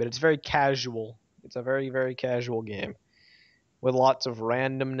demeaning, but it's very casual. It's a very, very casual game with lots of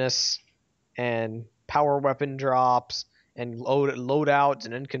randomness and power weapon drops and loadouts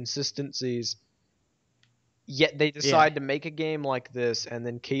and inconsistencies. Yet they decide to make a game like this and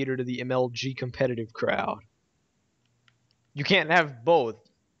then cater to the MLG competitive crowd. You can't have both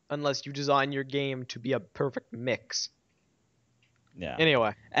unless you design your game to be a perfect mix. Yeah.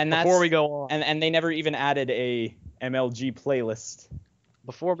 Anyway, And before we go on, and they never even added a MLG playlist.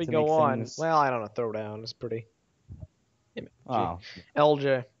 before we to go make on, things- well, I don't know, Throwdown is pretty. Oh.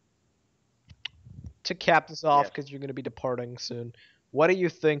 LJ, to cap this off, because you're going to be departing soon, what do you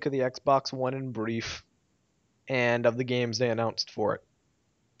think of the Xbox One in brief, and of the games they announced for it?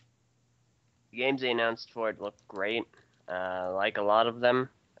 The games they announced for it look great. Like a lot of them.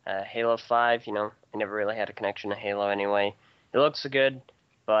 Halo 5, I never really had a connection to Halo anyway. It looks good,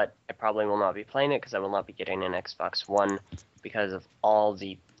 but I probably will not be playing it because I will not be getting an Xbox One because of all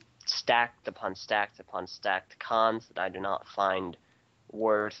the stacked upon stacked upon stacked cons that I do not find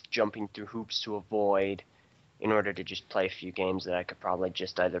worth jumping through hoops to avoid in order to just play a few games that I could probably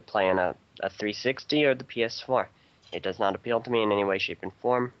just either play on a 360 or the PS4. It does not appeal to me in any way, shape, and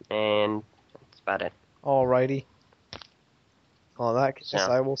form, and that's about it. Alrighty. Well, in that case, So,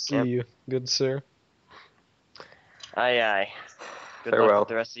 I will see yep. you, good sir. Aye, aye. Good Farewell. luck with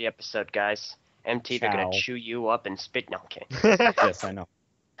the rest of the episode, guys. MT, they're gonna Ciao. chew you up and spit. No, I'm kidding. Yes, I know.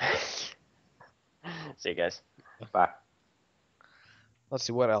 See you guys. Bye. Let's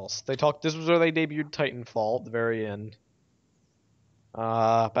see, what else? This was where they debuted Titanfall at the very end.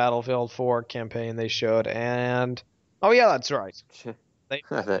 Battlefield 4 campaign they showed, and... Oh yeah, that's right.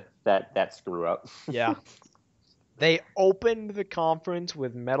 that screw up. Yeah. They opened the conference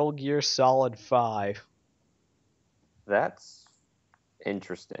with Metal Gear Solid 5. That's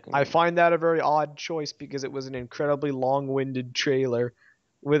interesting. I find that a very odd choice because it was an incredibly long-winded trailer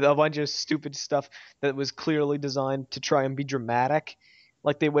with a bunch of stupid stuff that was clearly designed to try and be dramatic.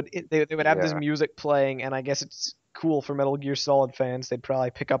 Like they would have this Yeah. music playing, and I guess it's cool for Metal Gear Solid fans. They'd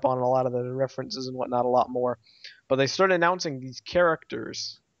probably pick up on a lot of the references and whatnot a lot more. But they started announcing these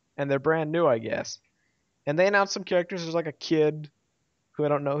characters, and they're brand new, I guess. And they announced some characters. There's like a kid who I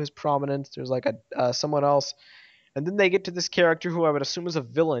don't know his prominence. There's like a someone else. And then they get to this character who I would assume is a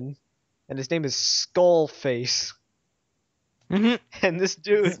villain, and his name is Skullface. And this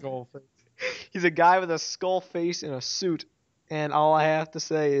dude, he's a guy with a skull face in a suit, and all I have to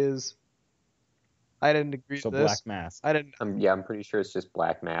say is, I didn't agree So to this. Black Mask. I'm pretty sure it's just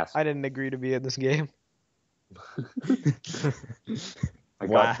Black Mask. I didn't agree to be in this game. I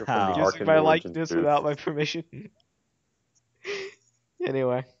got you from the Wow. Using Arkham my Origins likeness booth. without my permission.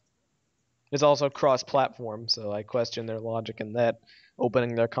 Anyway, it's also cross-platform, so I question their logic in that,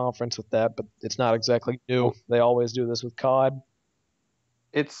 opening their conference with that. But it's not exactly new. They always do this with COD.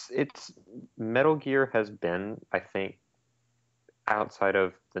 It's Metal Gear has been, I think, outside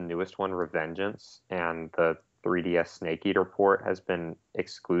of the newest one, Revengeance, and the 3DS Snake Eater port has been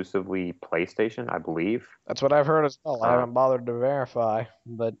exclusively PlayStation, I believe. That's what I've heard as well. I haven't bothered to verify,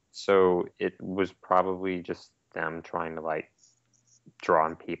 but So it was probably just them trying to like draw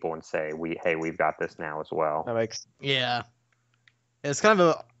on people and say, we've got this now as well. that makes Yeah. It's kind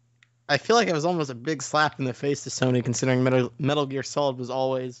of I feel like it was almost a big slap in the face to Sony, considering Metal Gear Solid was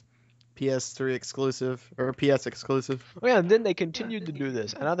always PS3 exclusive, or PS exclusive. Oh yeah, and then they continued to do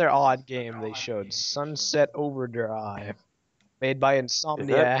this. Another odd game they showed, Sunset Overdrive, made by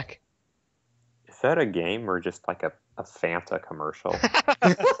Insomniac. Is that a game or just like a Fanta commercial?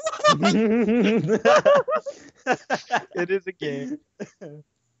 It is a game.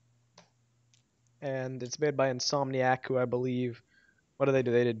 And it's made by Insomniac, who I believe, what do? They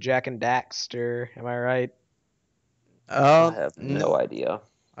did Jak and Daxter, am I right? I have no idea.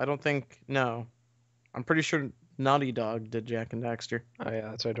 I don't think, no. I'm pretty sure Naughty Dog did Jak and Daxter. Oh yeah,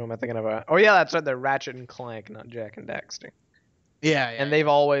 that's right. Who am I thinking about? Oh yeah, that's right. They're Ratchet and Clank, not Jak and Daxter. Yeah, And they've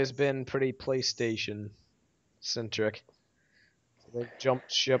always been pretty PlayStation centric. So they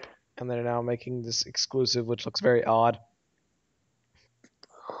jumped ship, and they're now making this exclusive, which looks very odd.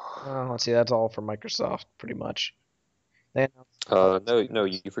 Let's see, that's all for Microsoft, pretty much. They announced No,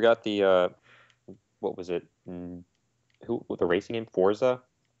 you forgot the what was it? The racing game Forza,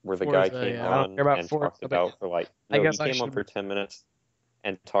 where the guy Forza, came yeah. I don't on care about and Forza, talked about for like I no, guess he I came on should- for 10 minutes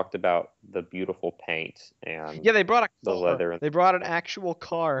and talked about the beautiful paint and Yeah, they brought a the car. leather. They brought an actual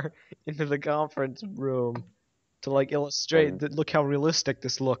car into the conference room to like illustrate And- that. Look how realistic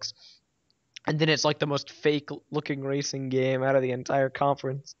this looks. And then it's like the most fake-looking racing game out of the entire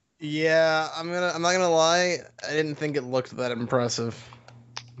conference. Yeah, I'm not gonna lie, I didn't think it looked that impressive.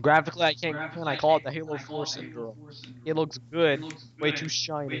 Graphically, I can't complain. I call it the Halo 4 syndrome. It looks good, way too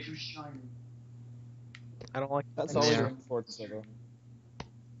shiny. I don't like. That's that. always Yeah. with Forza, though.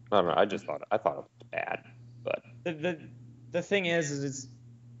 I don't know. I thought it was bad, but The thing is it's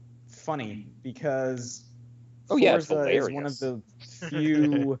funny because Oh, yeah, it's Forza is one of hilarious. the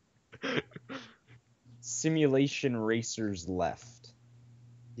few simulation racers left.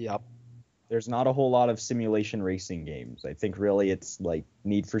 Yep. There's not a whole lot of simulation racing games. I think really it's like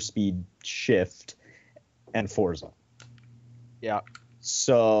Need for Speed Shift and Forza. Yeah.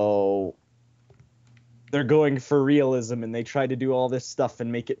 So they're going for realism and they try to do all this stuff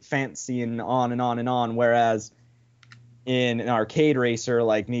and make it fancy and on and on and on, whereas in an arcade racer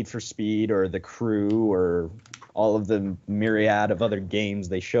like Need for Speed or The Crew or all of the myriad of other games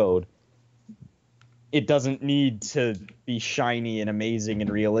they showed, it doesn't need to be shiny and amazing and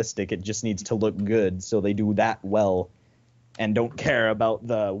realistic. It just needs to look good. So they do that well and don't care about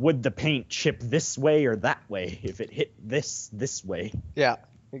would the paint chip this way or that way if it hit this way. Yeah,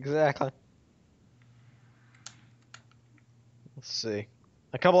 exactly. Let's see.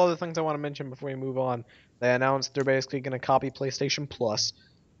 A couple other things I want to mention before we move on. They announced they're basically going to copy PlayStation Plus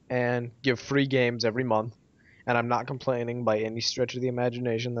and give free games every month. And I'm not complaining by any stretch of the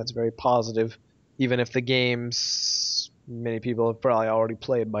imagination. That's very positive. Even if the games many people have probably already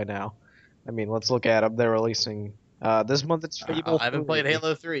played by now. I mean, let's look at them. They're releasing this month. It's Fable. I haven't 3. played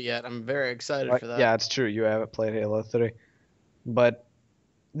Halo 3 yet. I'm very excited for that. Yeah, it's true. You haven't played Halo 3, but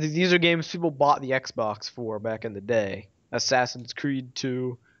these are games people bought the Xbox for back in the day. Assassin's Creed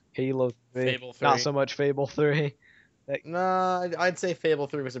 2, Halo 3, Fable 3. not so much Fable 3. Nah, I'd say Fable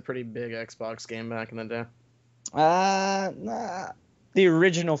 3 was a pretty big Xbox game back in the day. Nah. The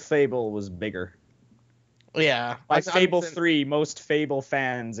original Fable was bigger. Yeah. By Fable 3, most Fable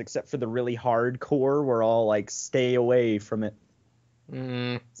fans, except for the really hardcore, were all like, stay away from it.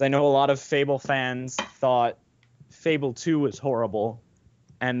 'Cause I know a lot of Fable fans thought Fable 2 was horrible,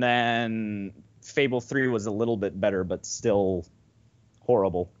 and then Fable 3 was a little bit better, but still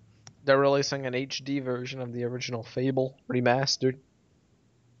horrible. They're releasing an HD version of the original Fable remastered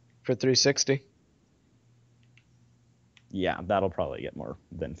for 360. Yeah, that'll probably get more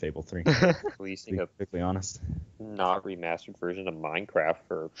than Fable 3, Releasing to a be perfectly honest. not remastered version of Minecraft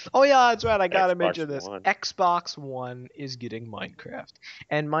for Oh yeah, that's right. I gotta Xbox mention this. One. Xbox One is getting Minecraft,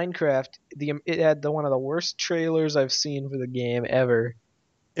 and Minecraft, it had one of the worst trailers I've seen for the game ever.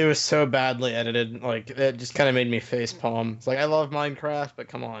 It was so badly edited. Like, it just kind of made me face palm. It's like, I love Minecraft, but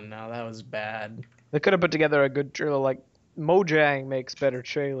come on now. That was bad. They could have put together a good trailer. Like Mojang makes better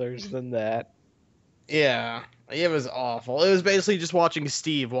trailers than that. Yeah. It was awful. It was basically just watching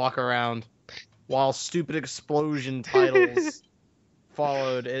Steve walk around while stupid explosion titles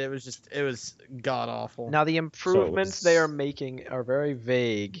followed. And it was god awful. Now the improvements they are making are very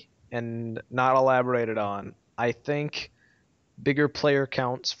vague and not elaborated on. I think bigger player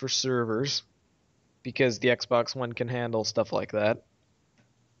counts for servers, because the Xbox One can handle stuff like that,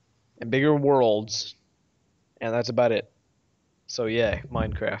 and bigger worlds, and that's about it. So yeah,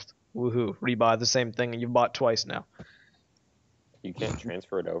 Minecraft. Woohoo. Rebuy the same thing you've bought twice now. you can't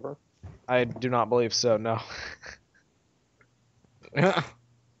transfer it over. I do not believe so, no.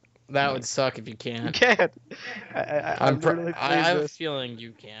 That would suck if you You can't. can't. I'm really I have a pleased. feeling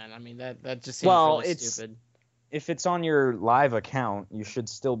you can. I mean, that just seems really stupid. If it's on your live account, you should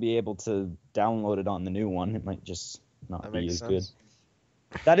still be able to download it on the new one. It might just not That be makes as sense.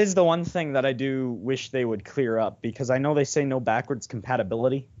 good. That is the one thing that I do wish they would clear up, because I know they say no backwards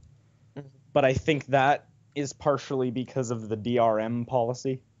compatibility, Mhm. but I think that is partially because of the DRM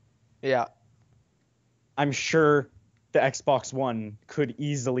policy. Yeah. I'm sure the Xbox One could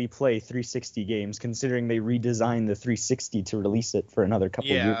easily play 360 games, considering they redesigned the 360 to release it for another couple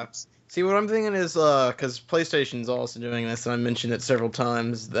years. See, what I'm thinking is, because PlayStation's also doing this, and I mentioned it several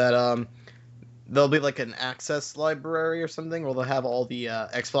times, that there'll be like an access library or something where they'll have all the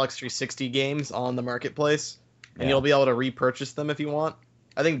Xbox 360 games on the marketplace, and Yeah. you'll be able to repurchase them if you want.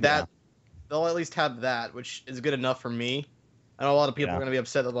 I think that they'll at least have that, which is good enough for me. I know a lot of people are going to be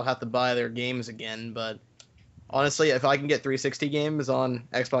upset that they'll have to buy their games again, but honestly, if I can get 360 games on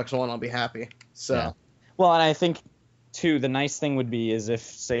Xbox One, I'll be happy. So. Yeah. Well, and I think, too, the nice thing would be is if,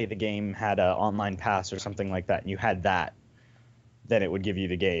 say, the game had an online pass or something like that, and you had that, then it would give you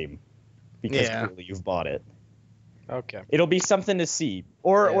the game, because clearly you've bought it. Okay. It'll be something to see.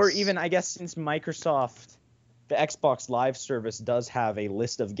 Or Yes. even, I guess, since Microsoft, the Xbox Live service does have a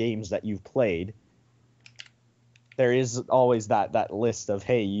list of games that you've played, there is always that list of,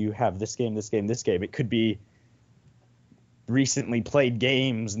 hey, you have this game, this game, this game. It could be recently played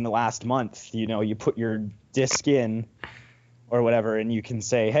games in the last month. You know, you put your disc in or whatever, and you can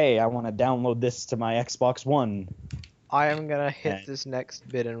say, hey, I want to download this to my Xbox One. I am going to hit Okay. this next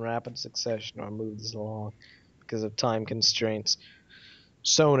bit in rapid succession, or move this along because of time constraints.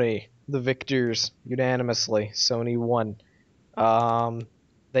 Sony, the victors, unanimously. Sony won.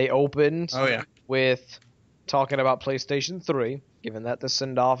 They opened Oh yeah. with talking about PlayStation 3, given that the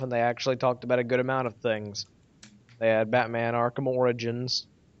send-off, and they actually talked about a good amount of things. They had Batman Arkham Origins,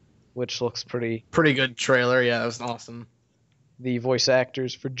 which looks pretty. Pretty good trailer. Yeah, that was awesome. The voice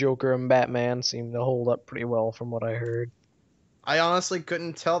actors for Joker and Batman seem to hold up pretty well from what I heard. I honestly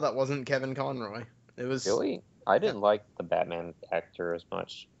couldn't tell that wasn't Kevin Conroy. It was. Really? I didn't like the Batman actor as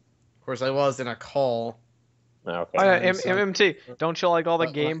much. Of course, I was in a call. Okay. Oh, yeah, I'm MMT. Don't you like all the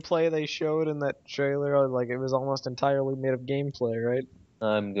What? gameplay they showed in that trailer? Like it was almost entirely made of gameplay, right?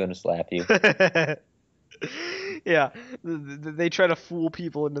 I'm gonna slap you. Yeah, they try to fool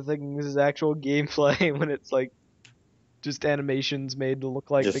people into thinking this is actual gameplay when it's like just animations made to look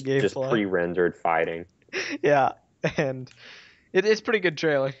like the Just gameplay. pre-rendered fighting. Yeah, and it's pretty good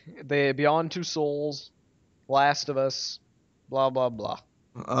trailer. They Beyond Two Souls, Last of Us, blah blah blah.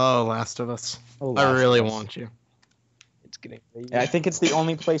 Oh, Last of Us. Oh, I Last really of Us. want you. It's getting crazy. Yeah, I think it's the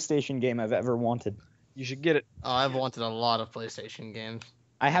only PlayStation game I've ever wanted. You should get it. Oh, I've wanted a lot of PlayStation games.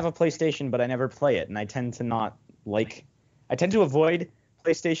 I have a PlayStation, but I never play it, and I tend to not like. I tend to avoid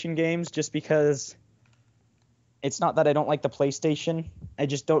PlayStation games just because it's not that I don't like the PlayStation. I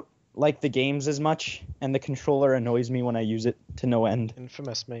just don't like the games as much, and the controller annoys me when I use it to no end.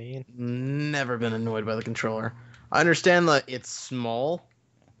 Infamous, man. Never been annoyed by the controller. I understand that it's small,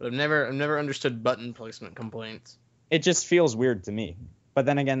 but I've never understood button placement complaints. It just feels weird to me. But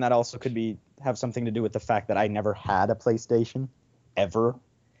then again, that also could have something to do with the fact that I never had a PlayStation, ever.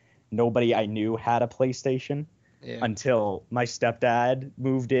 Nobody I knew had a PlayStation Yeah. until my stepdad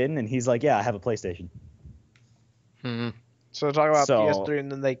moved in, and he's like, "Yeah, I have a PlayStation." Hmm. So talk about So- PS3,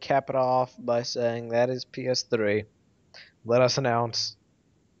 and then they cap it off by saying that is PS3. Let us announce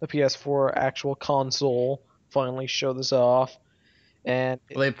the PS4 actual console. Finally show this off, and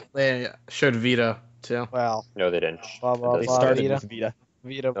They showed Vita too. well, No, they didn't. Blah, blah, They blah, started Vita. with Vita.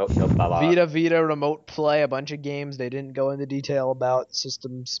 Vita, Nope, nope, blah, blah. Vita remote play, a bunch of games they didn't go into detail about. The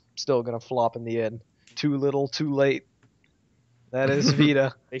system's still gonna flop in the end. Too little, too late. That is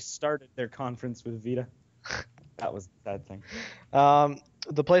Vita. They started their conference with Vita. That was a sad thing.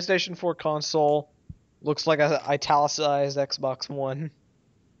 The PlayStation 4 console looks like a italicized Xbox One,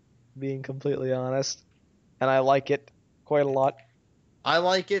 being completely honest, and I like it quite a lot. I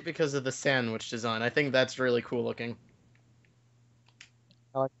like it because of the sandwich design. I think that's really cool looking.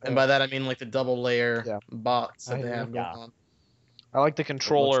 I like And by that I mean like the double layer Yeah. bots that I they hear have you. going Yeah. on. I like the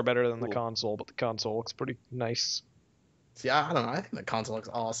controller looks better than the cool. console, but the console looks pretty nice. See, I don't know. I think the console looks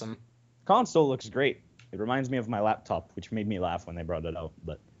awesome. Console looks great. It reminds me of my laptop, which made me laugh when they brought it out.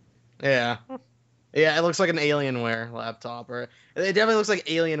 But Yeah. Yeah, it looks like an Alienware laptop, or it definitely looks like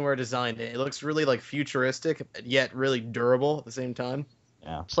Alienware designed it. It looks really like futuristic, yet really durable at the same time.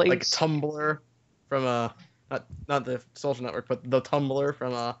 yeah, Plays, Like Tumblr from not the social network, but the Tumblr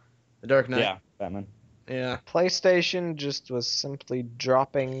from the Dark Knight. yeah, Batman. Yeah. PlayStation just was simply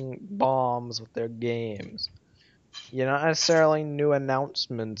dropping bombs with their games. Not necessarily new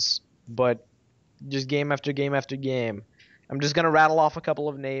announcements, but just game after game after game. I'm just gonna rattle off a couple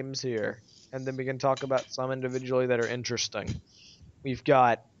of names here, and then we can talk about some individually that are interesting. We've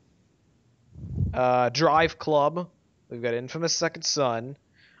got Drive Club. We've got Infamous Second Son.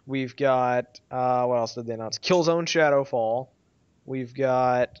 We've got what else did they announce? Killzone Shadowfall. We've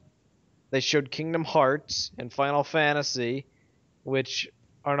got they showed Kingdom Hearts and Final Fantasy, which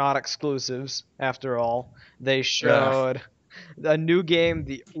are not exclusives after all. They showed a new game,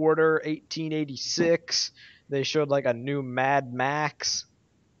 The Order 1886. They showed like a new Mad Max.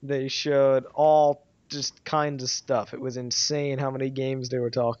 They showed all just kinds of stuff. It was insane how many games they were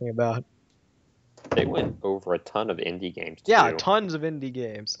talking about. They went over a ton of indie games too. Yeah, tons of indie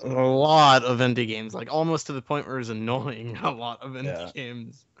games. A lot of indie games, like almost to the point where it's annoying. A lot of indie Yeah.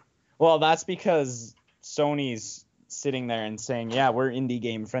 games. Well, that's because Sony's sitting there and saying, "Yeah, we're indie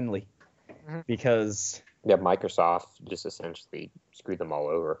game friendly," Mhm. because Yeah, Microsoft just essentially screwed them all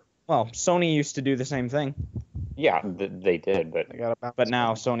over. well, Sony used to do the same thing, Yeah, they did, but They got about but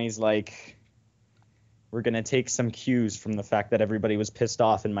now Sony's like, "We're gonna take some cues from the fact that everybody was pissed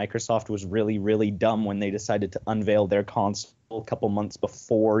off and Microsoft was really, really dumb when they decided to unveil their console a couple months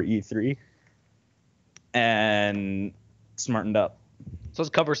before E3, and smartened up." So let's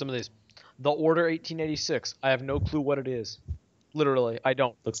cover some of these. The Order 1886. I have no clue what it is. Literally, I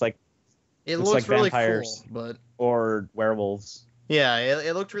don't. Looks like It Looks looks like really vampires. cool, but or werewolves. yeah,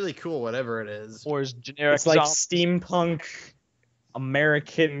 it looked really cool. Whatever it is. Or is generic It's like zombie. steampunk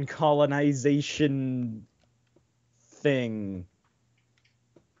American colonization thing.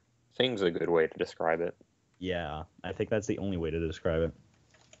 thing's a good way to describe it. Yeah, I think that's the only way to describe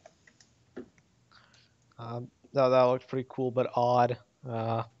it. No, that looked pretty cool, but odd.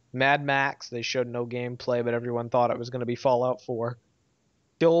 Mad Max, they showed no gameplay, but everyone thought it was going to be Fallout 4.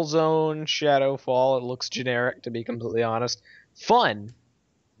 Killzone Shadowfall, it looks generic, to be completely honest. Fun.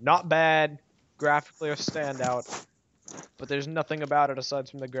 Not bad. Graphically a standout. But there's nothing about it aside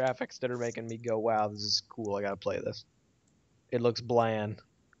from the graphics that are making me go, wow, this is cool, I gotta play this. It looks bland.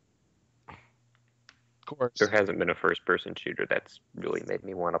 Of course. There hasn't been a first-person shooter that's really made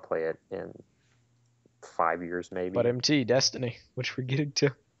me want to play it in 5 years maybe. But MT, Destiny, which we're getting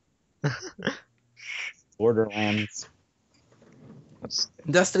to. Borderlands.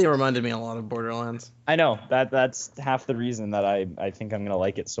 Destiny reminded me a lot of Borderlands. I know that's half the reason that I think I'm gonna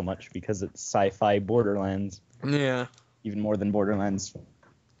like it so much, because it's sci-fi Borderlands, Yeah. even more than Borderlands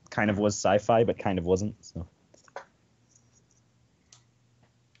kind of was sci-fi but kind of wasn't. So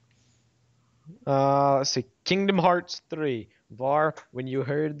Let's see. Kingdom Hearts 3. Var, when you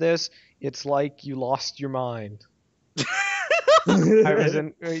heard this, it's like you lost your mind. I was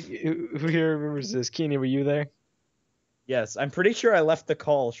in. Who here remembers this? Keeney, were you there? yes, I'm pretty sure I left the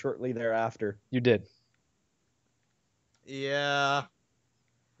call shortly thereafter. You did. Yeah.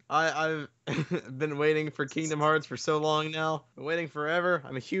 I've been waiting for Kingdom Hearts for so long now. Been waiting forever.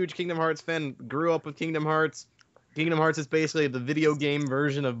 I'm a huge Kingdom Hearts fan. Grew up with Kingdom Hearts. Kingdom Hearts is basically the video game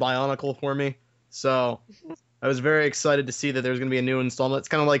version of Bionicle for me. So I was very excited to see that there's going to be a new installment. It's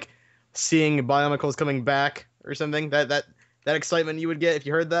kind of like seeing Bionicles coming back or something. That excitement you would get if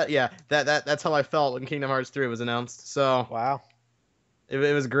you heard that. Yeah, that's how I felt when Kingdom Hearts 3 was announced. So Wow. it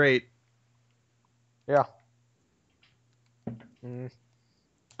was great. Yeah. Mm.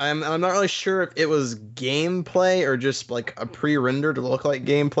 I'm not really sure if it was gameplay or just like a pre-render to look like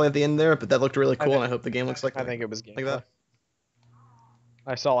gameplay at the end there, but that looked really cool, and I hope the game looks like I think it was like gameplay. that.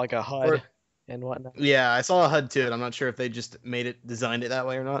 I saw like a HUD Or- and whatnot. Yeah, I saw a HUD to it. I'm not sure if they just designed it that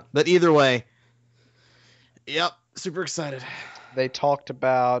way or not. But either way, yep, super excited. They talked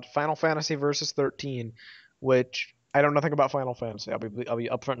about Final Fantasy Versus 13, which I know nothing about Final Fantasy. I'll be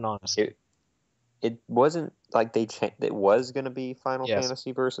upfront and honest. It wasn't like they changed. It was gonna be Final Yes.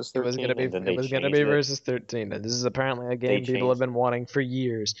 Fantasy Versus It 13, was gonna be. and then It they was gonna changed be it. Versus 13. And this is apparently a game people have changed been wanting for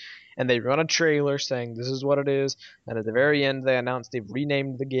years. And they run a trailer saying this is what it is. And at the very end, they announced they've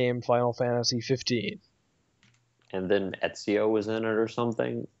renamed the game Final Fantasy 15. And then Ezio was in it or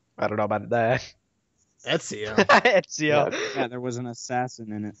something. I don't know about that. Ezio. Ezio. Yeah, there was an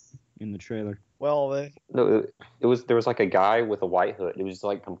assassin in it in the trailer. Well, No, there was like a guy with a white hood. It was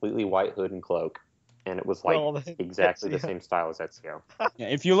like completely white hood and cloak, and it was like Well, exactly the Ezio. same style as Ezio. Yeah,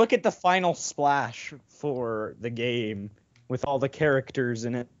 if you look at the final splash for the game with all the characters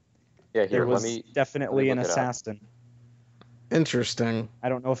in it, Yeah, there here, was let me definitely an look it up. assassin. Interesting. I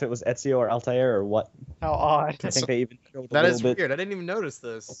don't know if it was Ezio or Altair or what. how odd. I think they even showed a That little is bit. weird. I didn't even notice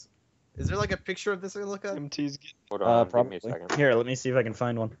this. Is there like a picture of this I can look at? MT's getting. Hold on, give me Probably. a second. Here, let me see if I can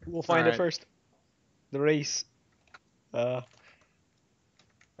find one. We'll find it Alright. first. The race. And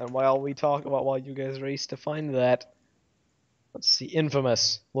while you guys race to find that, let's see.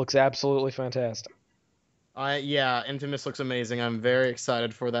 Infamous looks absolutely fantastic. Yeah, Infamous looks amazing. I'm very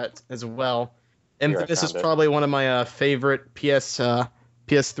excited for that as well. Here, I Infamous is found it. probably one of my favorite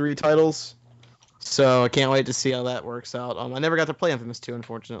PS3 titles. So I can't wait to see how that works out. I never got to play Infamous 2,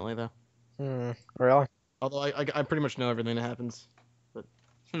 unfortunately, though. Really? Although I pretty much know everything that happens. But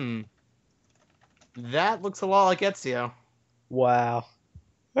that looks a lot like Ezio. Wow.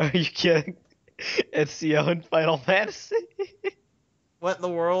 Are you kidding? Ezio in Final Fantasy? What in the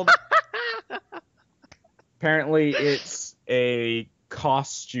world? Apparently, it's a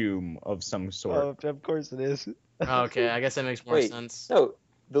costume of some sort. Oh, of course it is. Okay, I guess that makes more Wait, sense. No,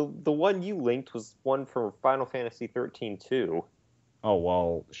 the one you linked was one from Final Fantasy 13 too. Oh,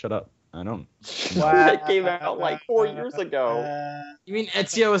 well, shut up. I don't. That came out like 4 years ago. You mean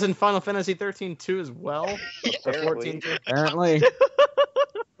Ezio is in Final Fantasy 13 too as well? Or 14 too? Apparently.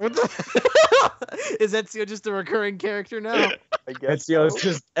 What the? Is Ezio just a recurring character now? I guess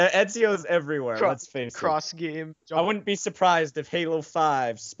Ezio's everywhere, let's face it. Cross game. I wouldn't be surprised if Halo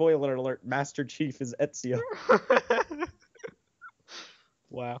 5, spoiler alert, Master Chief is Ezio.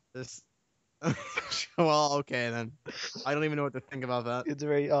 Wow. This. Well, okay then. I don't even know what to think about that. It's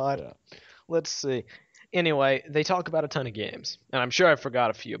very odd. Yeah. Let's see. Anyway, they talk about a ton of games, and I'm sure I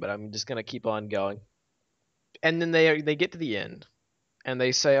forgot a few, but I'm just gonna keep on going. And then they get to the end, and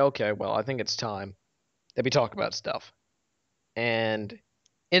they say, "Okay, well, I think it's time that we talk about stuff." And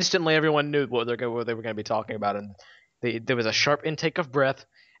instantly, everyone knew what they were going to be talking about, and there was a sharp intake of breath,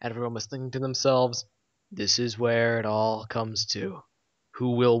 and everyone was thinking to themselves, "This is where it all comes to.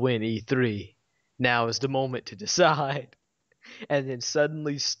 Who will win E3? Now is the moment to decide." And then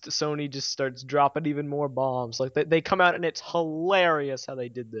suddenly Sony just starts dropping even more bombs. Like they come out and it's hilarious how they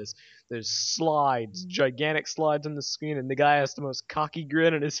did this. There's slides, gigantic slides on the screen, and the guy has the most cocky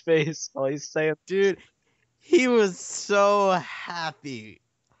grin on his face while he's saying, Dude, he was so happy.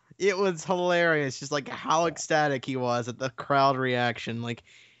 It was hilarious, just like how ecstatic he was at the crowd reaction. Like,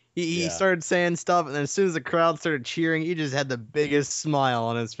 He Yeah. started saying stuff, and then as soon as the crowd started cheering, he just had the biggest smile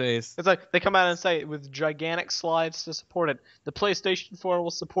on his face. It's like they come out and say with gigantic slides to support it. The PlayStation 4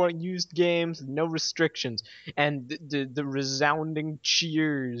 will support used games, no restrictions, and the resounding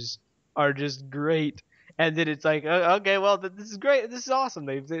cheers are just great. And then it's like, okay, well, this is great. This is awesome.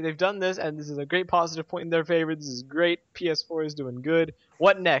 They've done this, and this is a great positive point in their favor. This is great. PS4 is doing good.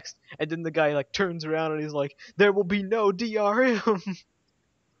 What next? And then the guy like turns around and he's like, there will be no DRM.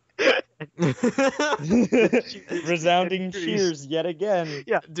 Resounding cheers yet again.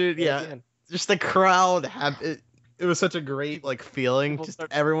 Yeah, Dude, yeah. again. Just the crowd it was such a great like feeling. People Just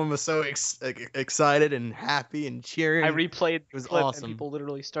start- everyone was so excited and happy and cheering. I replayed It was the clip awesome. and people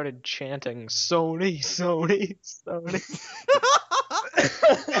literally started chanting Sony, Sony, Sony.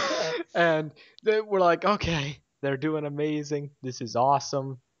 And they were like, okay, they're doing amazing. This is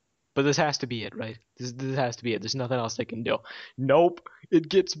awesome. But this has to be it, right? This has to be it. There's nothing else they can do. Nope. It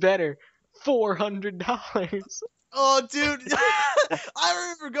gets better. $400. Oh, dude. I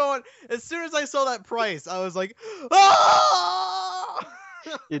remember going, as soon as I saw that price, I was like, ah!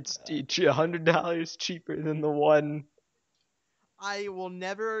 It's $100 cheaper than the one. I will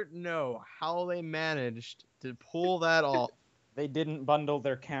never know how they managed to pull that off. They didn't bundle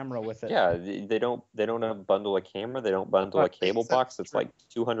their camera with it. Yeah, they don't bundle a camera. They don't bundle a cable box. It's like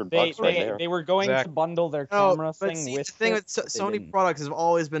 $200 They, right there. they were going to Exactly. bundle their No, camera but thing see, with the thing it, with but they Sony didn't. products have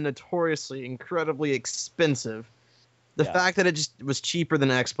always been notoriously incredibly expensive. The Yeah. fact that it just was cheaper than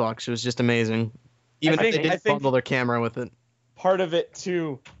Xbox was just amazing. Even I if they think- I didn't think- bundle their camera with it. Part of it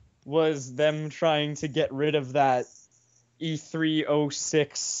too was them trying to get rid of that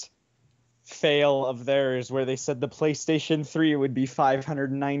E306 fail of theirs where they said the PlayStation 3 would be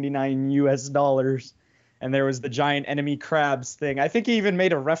 $599 and there was the giant enemy crabs thing. I think he even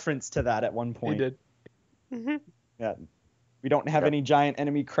made a reference to that at one He point. did. Yeah. We don't have Yeah. any giant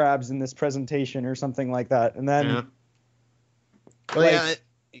enemy crabs in this presentation or something like that. And then Yeah. But like- yeah,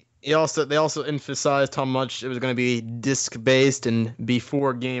 they also emphasized how much it was going to be disc based and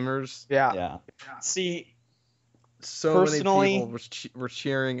before gamers. Yeah. yeah. See, So Personally- many people were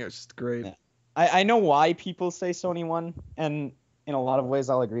cheering. It was just great. Yeah. I know why people say Sony won, and in a lot of ways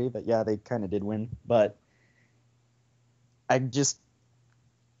I'll agree that yeah, they kind of did win, but I'm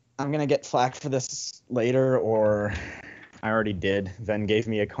gonna get flack for this later, or I already did. Then gave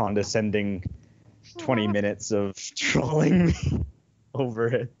me a condescending 20 minutes of trolling me over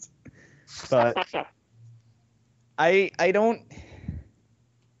it. But I don't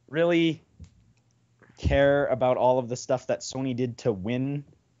really care about all of the stuff that Sony did to win.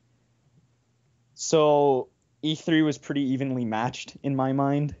 So E3 was pretty evenly matched in my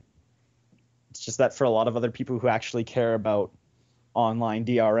mind. It's just that for a lot of other people who actually care about online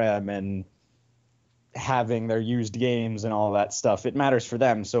DRM and having their used games and all that stuff, it matters for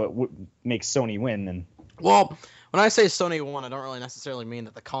them, so it makes Sony win. And Well, when I say Sony won, I don't really necessarily mean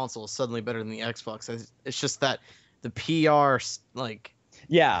that the console is suddenly better than the Xbox. It's just that the PR like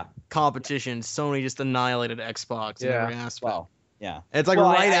yeah, competition, Sony just annihilated Xbox in Yeah. every aspect. well, yeah, And it's like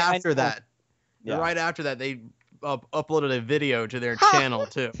Well, right I after know. that. yeah. Right after that, they uploaded a video to their channel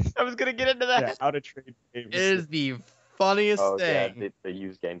too. I was gonna get into that. Yeah, how to trade games. It is the funniest Oh yeah, thing. they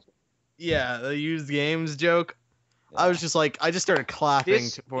use games. Yeah, the used games joke. I was just like, I just started clapping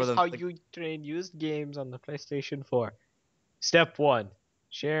This for is them. how like, you trade used games on the PlayStation 4. Step 1.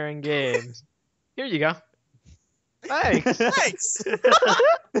 Sharing games. Here you go. Thanks. Thanks.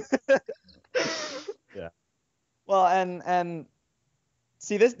 Well, and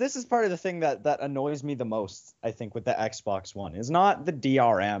see, this is part of the thing that annoys me the most, I think, with the Xbox One, is not the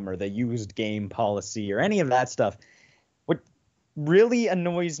DRM or the used game policy or any of that stuff. What really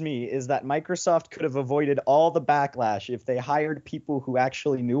annoys me is that Microsoft could have avoided all the backlash if they hired people who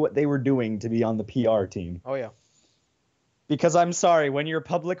actually knew what they were doing to be on the PR team. Oh yeah. Because I'm sorry, when your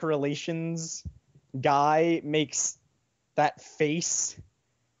public relations guy makes that face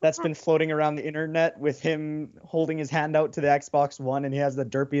that's been floating around the internet with him holding his hand out to the Xbox One and he has the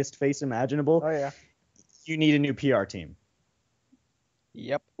derpiest face imaginable, Oh yeah. you need a new PR team.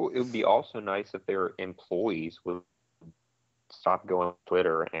 Yep. Well, it would be also nice if their employees would stop going on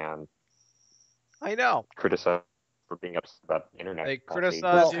Twitter and I know. criticize for being upset about the internet. They policy.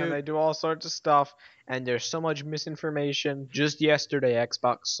 criticize Well- and they do all sorts of stuff, and there's so much misinformation. Just yesterday,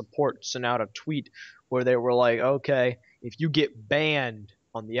 Xbox support sent out a tweet where they were like, okay, if you get banned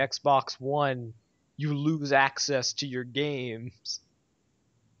on the Xbox One, you lose access to your games.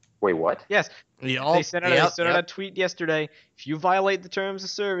 Wait, what? Yes, Yep, they sent out yep, a tweet yesterday. If you violate the terms of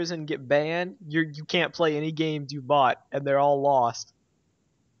service and get banned, you can't play any games you bought, and they're all lost.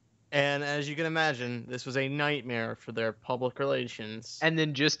 And as you can imagine, this was a nightmare for their public relations. And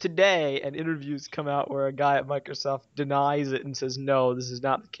then just today, an interview's come out where a guy at Microsoft denies it and says, "No, this is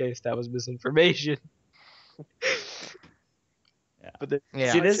not the case. That was misinformation." Yeah. But they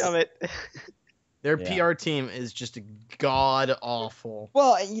Yeah. See, this- of it. Their Yeah. PR team is just god awful.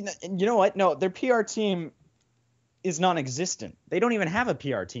 Well, you know what? No, their PR team is non-existent. They don't even have a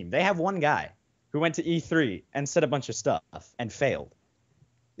PR team. They have one guy who went to E3 and said a bunch of stuff and failed.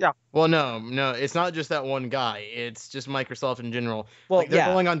 Well, no, it's not just that one guy. It's just Microsoft in general. Well, Like, they're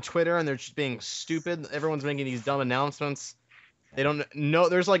yeah. going on Twitter and they're just being stupid. Everyone's making these dumb announcements. They don't know.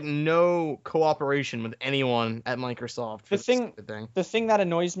 There's like no cooperation with anyone at Microsoft. For The thing- this stupid thing. The thing that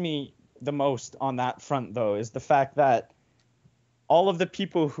annoys me the most on that front, though, is the fact that all of the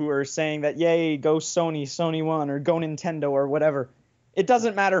people who are saying that, yay, go Sony, Sony won, or go Nintendo, or whatever, it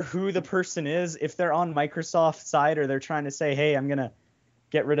doesn't matter who the person is. If they're on Microsoft's side or they're trying to say, hey, I'm going to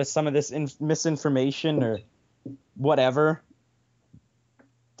get rid of some of this misinformation or whatever,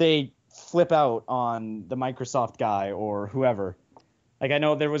 they flip out on the Microsoft guy or whoever. Like, I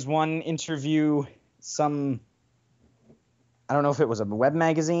know there was one interview, I don't know if it was a web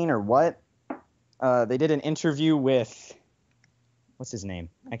magazine or what. They did an interview with, what's his name?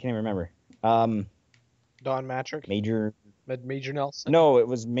 I can't even remember. Don Matrick, Major. Major Nelson. No, it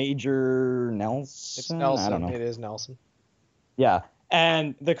was Major Nelson. It's Nelson. I don't know. It is Nelson. Yeah,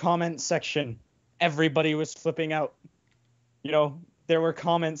 and the comment section, everybody was flipping out. You know, there were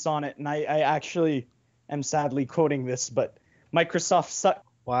comments on it, and I actually am sadly quoting this, but Microsoft suck.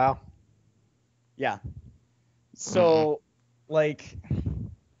 Wow. Yeah. So, like,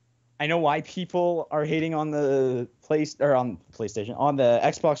 I know why people are hating on the PlayStation, on the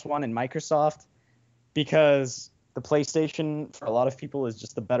Xbox One and Microsoft, because the PlayStation for a lot of people is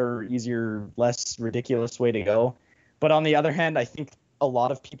just the better, easier, less ridiculous way to go. But on the other hand, I think a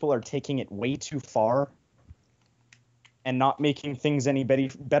lot of people are taking it way too far and not making things any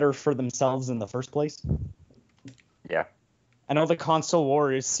better for themselves in the first place. Yeah. I know the console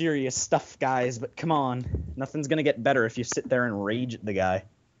war is serious stuff, guys, but come on. Nothing's going to get better if you sit there and rage at the guy.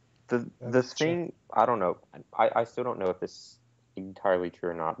 The thing, I don't know. I still don't know if this is entirely true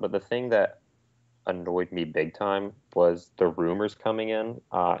or not, but the thing that annoyed me big time was the rumors coming in,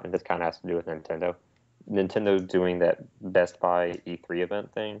 and this kind of has to do with Nintendo. Nintendo doing that Best Buy E3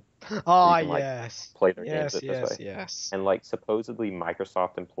 event thing. Oh, can, like, yes. Play their Yes, games this yes, way. yes. And like supposedly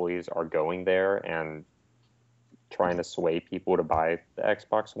Microsoft employees are going there and trying to sway people to buy the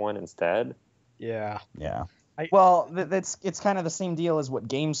Xbox One instead. Yeah. Yeah. I- Well, it's kind of the same deal as what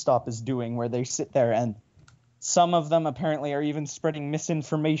GameStop is doing, where they sit there and some of them apparently are even spreading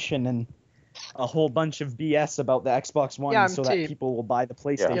misinformation and a whole bunch of BS about the Xbox One Yeah, so MT. that people will buy the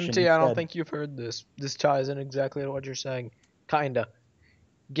PlayStation MT, I don't instead. think you've heard this. This ties in exactly to what you're saying. Kinda.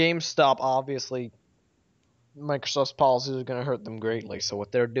 GameStop, obviously, Microsoft's policies are going to hurt them greatly. So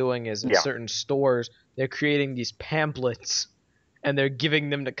what they're doing is in Yeah. certain stores, they're creating these pamphlets and they're giving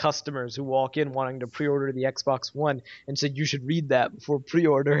them to customers who walk in wanting to pre-order the Xbox One and said you should read that before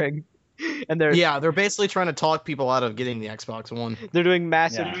pre-ordering. And They're basically trying to talk people out of getting the Xbox One. they're doing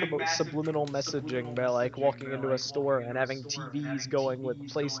massive Yeah. subliminal messaging by like walking into a store and having TVs going with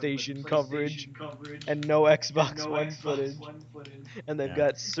PlayStation coverage and no Xbox One footage. And they've Yeah.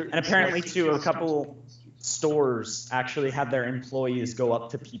 got certain And apparently, too, a couple stores actually had their employees go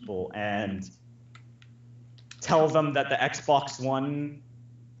up to people and tell them that the Xbox One,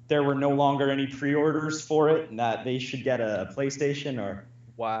 there were no longer any pre-orders for it and that they should get a PlayStation. Or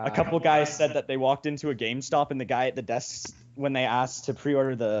wow. a couple guys said that they walked into a GameStop and the guy at the desk, when they asked to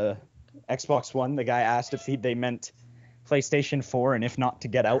pre-order the Xbox One, the guy asked if they meant PlayStation 4 and if not, to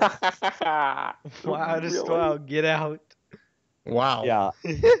get out. Wow, just Really? wow, get out. Wow. Yeah,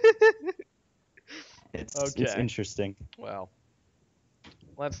 it's Okay. interesting. Well,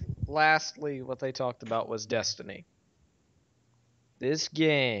 lastly, what they talked about was Destiny. This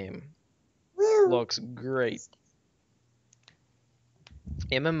game looks great.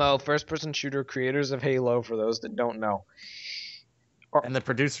 MMO, first-person shooter, creators of Halo, for those that don't know. And the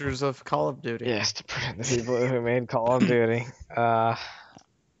producers of Call of Duty. Yes, the people who made Call of Duty. Don't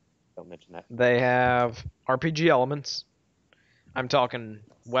mention that. They have RPG elements. I'm talking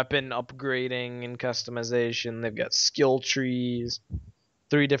weapon upgrading and customization. They've got skill trees,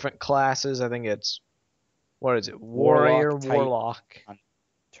 3 different classes. I think it's, what is it? Warrior, Warlock, Titan.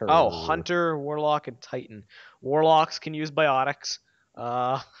 Warlock. Oh, Hunter, Warlock, and Titan. Warlocks can use biotics.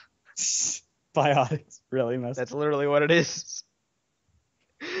 Biotics, really messed. That's literally what it is.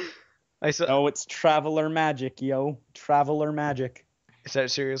 I saw. No, it's Traveler Magic, yo. Traveler Magic. Is that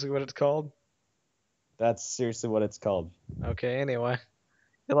seriously what it's called? That's seriously what it's called. Okay, anyway.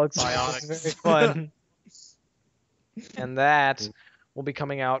 It looks Bionics. very fun. And that will be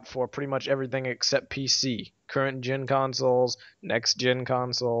coming out for pretty much everything except PC. Current gen consoles, next gen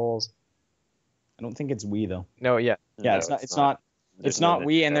consoles. I don't think it's Wii though. No, yeah. Yeah, No, it's not. It's not. not. There's It's no not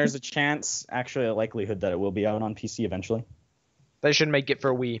Wii, and Nintendo. there's a chance, actually, a likelihood that it will be out on PC eventually. They should make it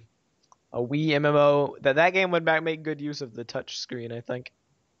for Wii. A Wii MMO. That game would make good use of the touch screen, I think.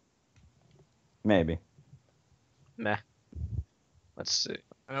 Maybe. Meh. Let's see.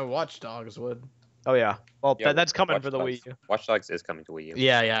 I know Watch Dogs would. Oh yeah. Well, Yeah, that's coming Watch for the Dogs- Wii U. Watch Dogs is coming to Wii U.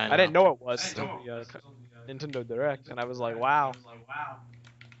 Yeah, I didn't know it was until the Nintendo Direct, and I was like, wow.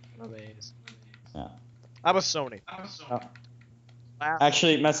 Amazing. Yeah. I was Sony. Oh. Wow.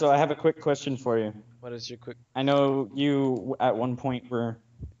 Actually, Meso, I have a quick question for you. What is your quick? I know you at one point were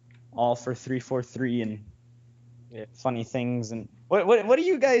all for 343 and Yeah. funny things, and what do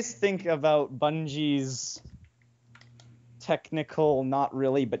you guys think about Bungie's technical, not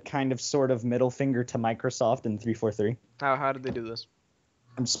really, but kind of sort of middle finger to Microsoft in 343? How did they do this?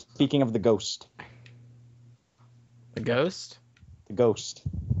 I'm speaking of the Ghost. The Ghost? The Ghost.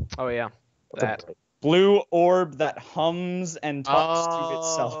 Oh yeah. That. Blue orb that hums and talks to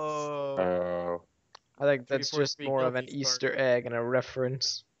itself. Oh. I think that's just 343 more of an Guilty Easter Spark. egg and a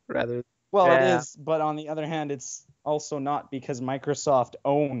reference rather. Well, Yeah. it is, but on the other hand, it's also not because Microsoft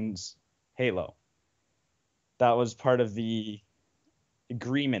owns Halo. That was part of the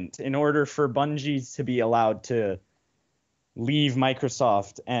agreement. In order for Bungie to be allowed to leave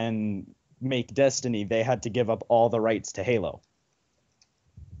Microsoft and make Destiny, they had to give up all the rights to Halo.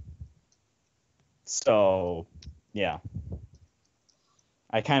 So, yeah.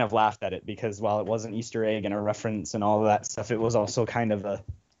 I kind of laughed at it because while it was an Easter egg and a reference and all of that stuff, it was also kind of a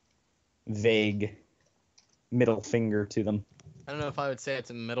vague middle finger to them. I don't know if I would say it's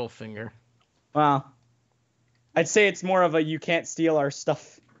a middle finger. Well, I'd say it's more of a you can't steal our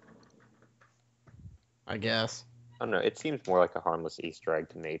stuff. I guess. I don't know. It seems more like a harmless Easter egg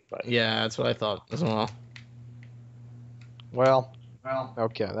to me, but Yeah, that's what I thought as well. Well.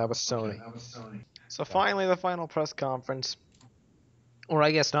 Okay, that was Sony. So finally, the final press conference, or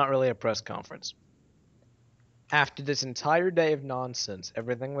I guess not really a press conference. After this entire day of nonsense,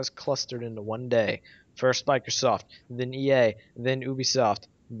 everything was clustered into one day. First Microsoft, then EA, then Ubisoft,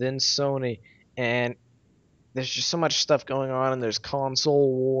 then Sony, and there's just so much stuff going on, and there's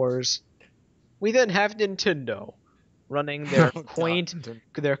console wars. We then have Nintendo running their quaint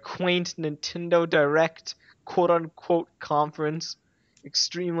Nintendo Direct quote-unquote conference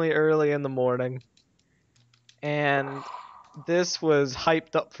extremely early in the morning. And this was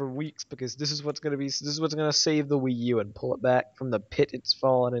hyped up for weeks because this is what's gonna save the Wii U and pull it back from the pit it's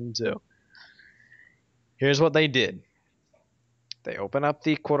fallen into. Here's what they did. They open up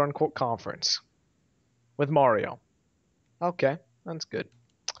the quote-unquote conference with Mario. Okay, that's good.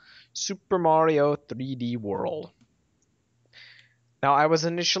 Super Mario 3D World. Now, I was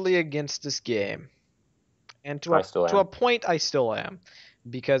initially against this game, and to a point I still am,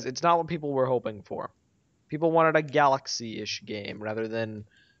 because it's not what people were hoping for. People wanted a Galaxy-ish game rather than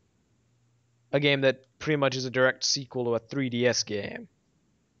a game that pretty much is a direct sequel to a 3DS game,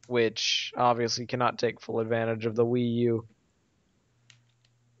 which obviously cannot take full advantage of the Wii U,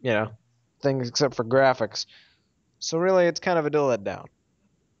 things except for graphics. So really, it's kind of a letdown.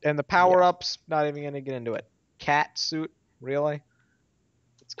 And the power-ups, not even going to get into it. Cat suit, really?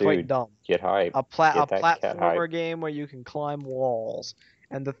 It's quite Dude, dumb. get hype. A Get that cat platformer hype. game where you can climb walls.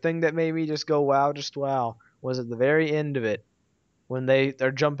 And the thing that made me just go wow, just wow, was at the very end of it, when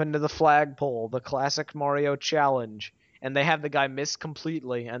they're jumping to the flagpole, the classic Mario challenge, and they have the guy miss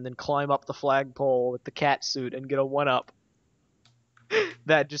completely and then climb up the flagpole with the cat suit and get a 1-up.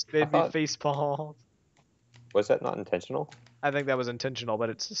 That just made me facepalm. Was that not intentional? I think that was intentional, but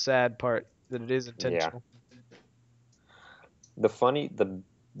it's the sad part that it is intentional. The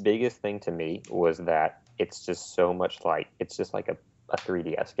biggest thing to me was that it's just so much like, it's just like a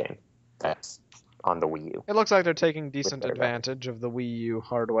 3DS game that's on the Wii U. It looks like they're taking decent advantage of the Wii U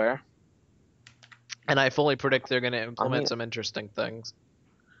hardware. And I fully predict they're going to implement some interesting things.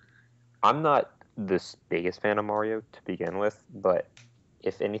 I'm not the biggest fan of Mario to begin with, but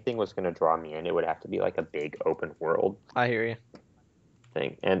if anything was going to draw me in, it would have to be like a big open world I hear you.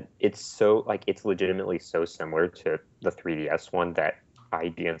 thing. And it's so, like, it's legitimately so similar to the 3DS one that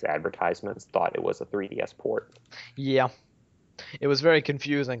IGN's advertisements thought it was a 3DS port. Yeah. It was very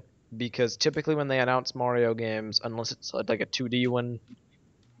confusing because typically when they announce Mario games, unless it's like a 2D one,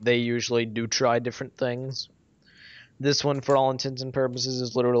 they usually do try different things. This one, for all intents and purposes,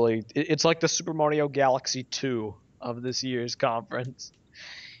 is literally, it's like the Super Mario Galaxy 2 of this year's conference.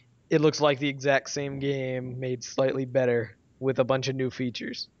 It looks like the exact same game, made slightly better. with a bunch of new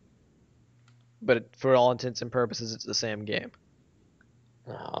features. But for all intents and purposes, it's the same game.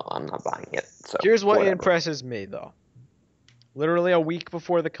 No, I'm not buying it. So Here's what whatever. impresses me, though. Literally a week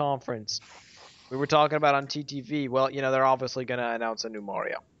before the conference, we were talking about on TTV, well, they're obviously going to announce a new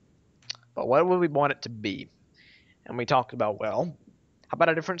Mario. But what would we want it to be? And we talked about, well, how about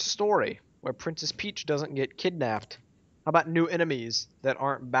a different story where Princess Peach doesn't get kidnapped? How about new enemies that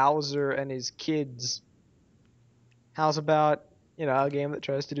aren't Bowser and his kids? How's about, a game that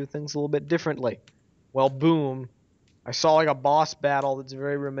tries to do things a little bit differently? Well, boom. I saw like a boss battle that's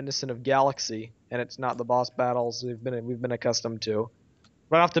very reminiscent of Galaxy, and it's not the boss battles we've been accustomed to.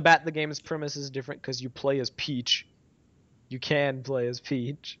 Right off the bat, the game's premise is different because you play as Peach. You can play as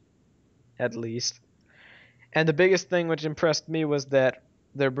Peach, at least. And the biggest thing which impressed me was that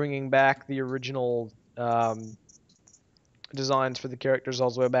they're bringing back the original designs for the characters all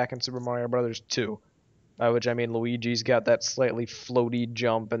the way back in Super Mario Bros. 2. By which I mean Luigi's got that slightly floaty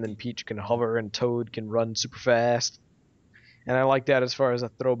jump, and then Peach can hover, and Toad can run super fast. And I like that as far as a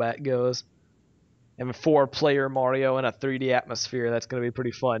throwback goes. And a 4-player Mario in a 3D atmosphere, that's going to be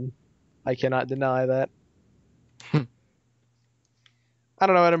pretty fun. I cannot deny that. I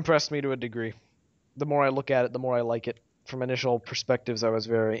don't know, it impressed me to a degree. The more I look at it, the more I like it. From initial perspectives, I was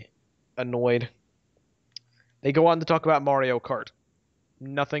very annoyed. They go on to talk about Mario Kart.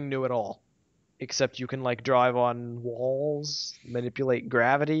 Nothing new at all. Except you can, drive on walls, manipulate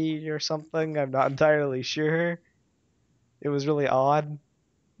gravity or something. I'm not entirely sure. It was really odd,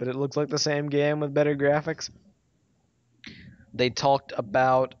 but it looks like the same game with better graphics. They talked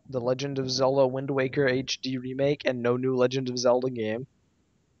about the Legend of Zelda Wind Waker HD remake and no new Legend of Zelda game.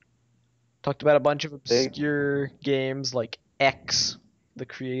 Talked about a bunch of obscure games like X, the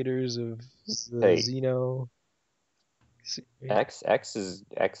creators of the Xeno. X is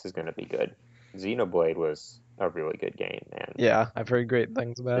going to be good. Xenoblade was a really good game, man. Yeah, I've heard great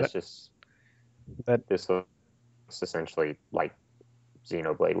things about it. This looks essentially like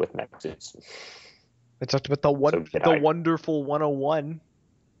Xenoblade with mechs. They talked about the wonderful 101.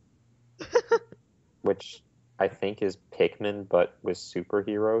 Which I think is Pikmin, but with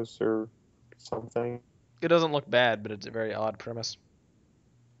superheroes or something. It doesn't look bad, but it's a very odd premise.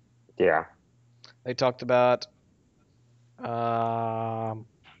 Yeah. They talked about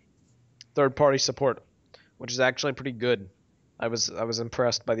third-party support, which is actually pretty good. I was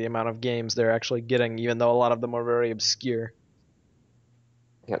impressed by the amount of games they're actually getting, even though a lot of them are very obscure.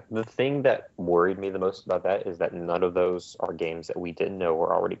 Yeah, the thing that worried me the most about that is that none of those are games that we didn't know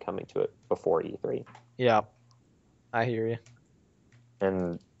were already coming to it before E3. Yeah, I hear you.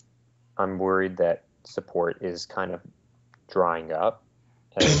 And I'm worried that support is kind of drying up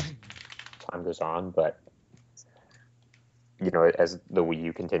as time goes on, but as the Wii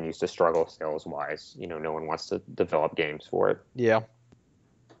U continues to struggle sales-wise, no one wants to develop games for it. Yeah.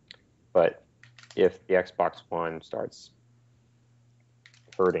 But if the Xbox One starts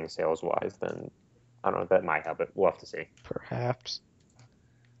hurting sales-wise, then I don't know, that might help it. We'll have to see. Perhaps.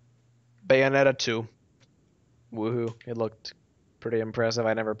 Bayonetta 2. Woohoo. It looked pretty impressive.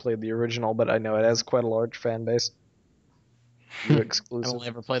 I never played the original, but I know it has quite a large fan base. Exclusive. I only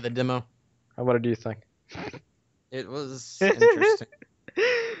ever played the demo. And what did you think? It was interesting.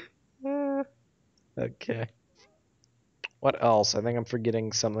 Okay. What else? I think I'm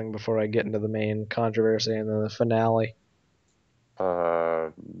forgetting something before I get into the main controversy and then the finale.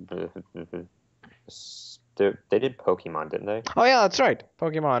 They did Pokemon, didn't they? Oh yeah, that's right.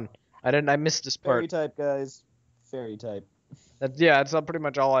 Pokemon. I missed this part. Fairy type, guys. Fairy type. That's pretty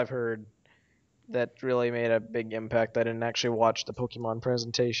much all I've heard that really made a big impact. I didn't actually watch the Pokemon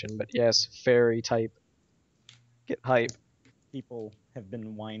presentation, but yes, fairy type. Get hype. People have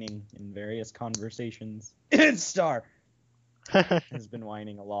been whining in various conversations. Star has been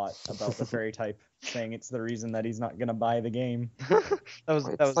whining a lot about the fairy type, saying it's the reason that he's not gonna buy the game. That was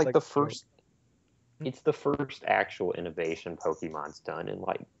like the first. It's the first actual innovation Pokemon's done in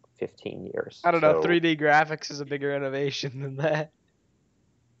 15 years. I don't know. 3D graphics is a bigger innovation than that.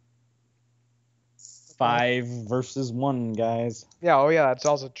 5 versus 1, guys. Yeah. Oh yeah, it's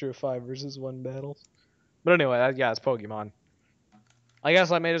also true. 5 versus 1 battles. But anyway, yeah, it's Pokemon. I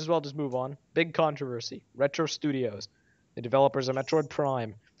guess I may as well just move on. Big controversy. Retro Studios, the developers of Metroid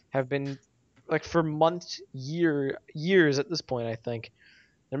Prime, have been, for months, years at this point, I think,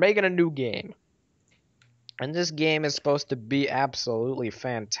 they're making a new game. And this game is supposed to be absolutely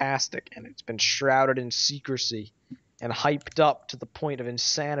fantastic, and it's been shrouded in secrecy and hyped up to the point of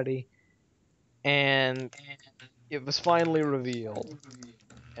insanity. And it was finally revealed.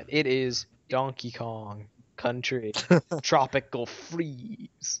 And it is Donkey Kong Country Tropical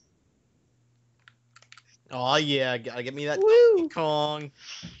Freeze. Oh yeah, gotta get me that Donkey Kong.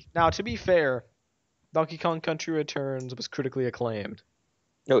 Now, to be fair, Donkey Kong Country Returns was critically acclaimed,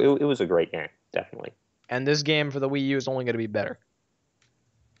 No, it was a great game, definitely. and this game for the Wii U is only going to be better.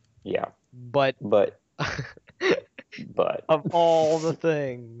 Yeah, But but of all the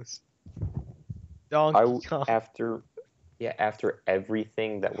things, Donkey Kong. after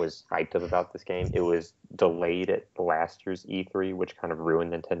everything that was hyped up about this game, it was delayed at last year's E3, which kind of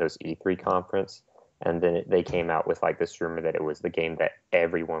ruined Nintendo's E3 conference. And then they came out with like this rumor that it was the game that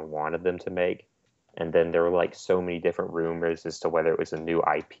everyone wanted them to make. And then there were like so many different rumors as to whether it was a new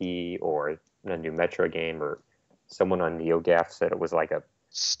IP or a new Metro game, or someone on NeoGAF said it was like a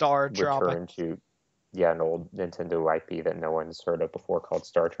Star Tropics. return to an old Nintendo IP that no one's heard of before called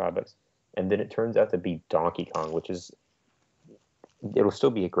Star Tropics. And then it turns out to be Donkey Kong, which is, it'll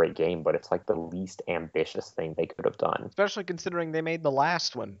still be a great game, but it's like the least ambitious thing they could have done. Especially considering they made the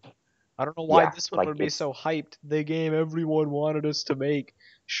last one. I don't know why Yeah, this one like would be so hyped. The game everyone wanted us to make,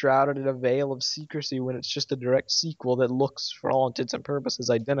 shrouded in a veil of secrecy, when it's just a direct sequel that looks, for all intents and purposes,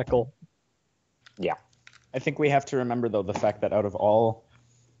 identical. Yeah. I think we have to remember, though, the fact that out of all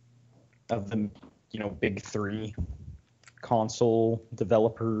of the, big three console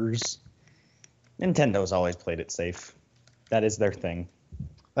developers, Nintendo's always played it safe. That is their thing.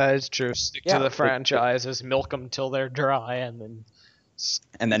 That is true. Stick to the franchises, milk them till they're dry, and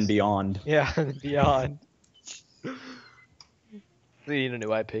then beyond. Yeah, and beyond. They need a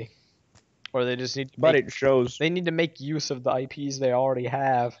new IP, or they just need. It shows. They need to make use of the IPs they already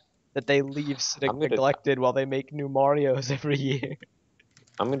have that they leave sitting neglected while they make new Marios every year.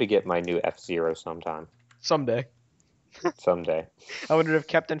 I'm gonna get my new F-Zero sometime. Someday. Someday. I wonder if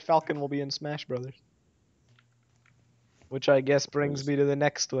Captain Falcon will be in Smash Brothers. Which I guess brings me to the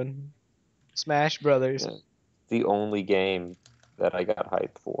next one. Smash Brothers. Yeah. The only game that I got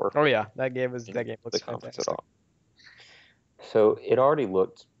hyped for. Oh yeah, that game looks Conference fantastic. at all. So it already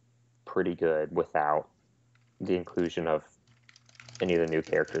looked pretty good without the inclusion of any of the new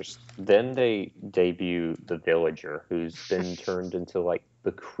characters. Then they debut the villager, who's been turned into like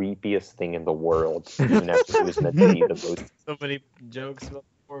the creepiest thing in the world, even after he was meant to be the most So many jokes about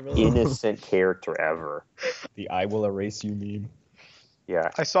the poor villain. innocent character ever. The I will erase you meme. Yeah.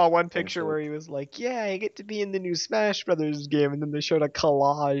 I saw one picture where he was like, "Yeah, I get to be in the new Smash Brothers game," and then they showed a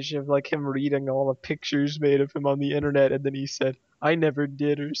collage of like him reading all the pictures made of him on the internet, and then he said, "I never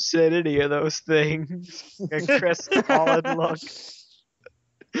did or said any of those things." A crestfallen look.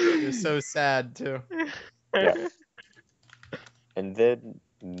 You're so sad too. Yeah. And then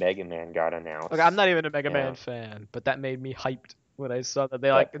Mega Man got announced. Look, I'm not even a Mega Yeah. Man fan, but that made me hyped when I saw that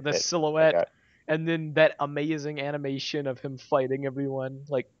they like the silhouette. got- And then that amazing animation of him fighting everyone,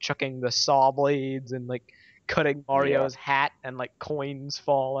 like chucking the saw blades and like cutting Mario's hat, and like coins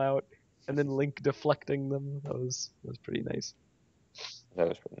fall out, and then Link deflecting them. That was pretty nice. That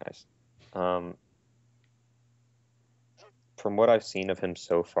was pretty nice. From what I've seen of him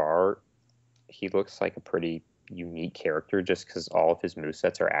so far, he looks like a pretty unique character just because all of his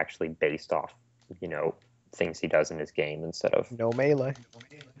movesets are actually based off, things he does in his game instead of. No melee.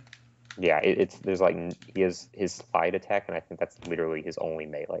 Yeah, there's like he has his slide attack, and I think that's literally his only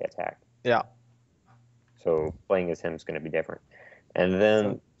melee attack. Yeah. So playing as him is going to be different. And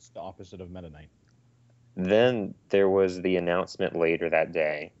then It's the opposite of Meta Knight. Then there was the announcement later that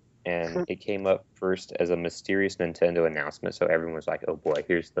day, and it came up first as a mysterious Nintendo announcement. So everyone was like, "Oh boy,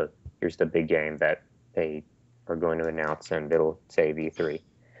 here's the big game that they are going to announce, and it'll say V3."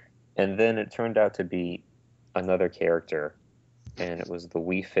 And then it turned out to be another character, and it was the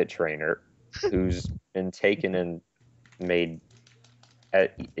Wii Fit trainer, who's been taken and made,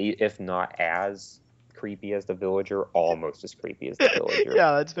 if not as creepy as the villager, almost as creepy as the villager.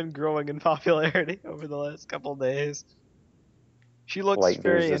 Yeah, that's been growing in popularity over the last couple days. She looks Like,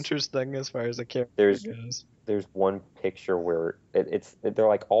 there's very this- interesting as far as a character goes. There's one picture where they're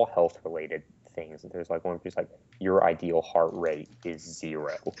like all health related things. There's like one piece like your ideal heart rate is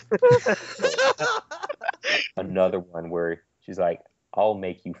 0. Another one where she's like, I'll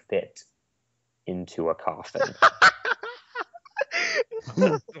make you fit into a coffin.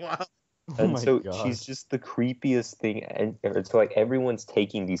 Wow. And my so God. she's just the creepiest thing, and it's like everyone's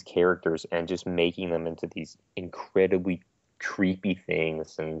taking these characters and just making them into these incredibly creepy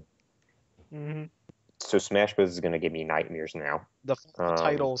things, and Mm-hmm. so Smash Bros is gonna give me nightmares now. The full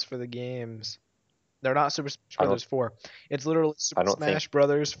titles for the games. They're not Super Smash Brothers 4. It's literally Super don't Smash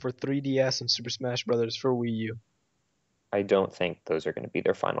Brothers for 3DS and Super Smash Brothers for Wii U. I don't think those are gonna be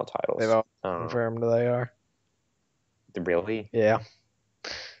their final titles. They've all confirmed they are. Really? Yeah.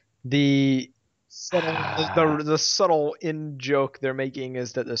 The subtle in joke they're making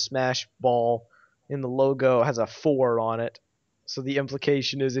is that the Smash Ball in the logo has a 4 on it. So the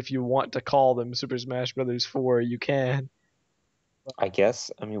implication is if you want to call them Super Smash Brothers 4, you can. I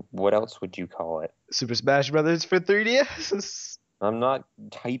guess. I mean, what else would you call it? Super Smash Brothers for 3DS. I'm not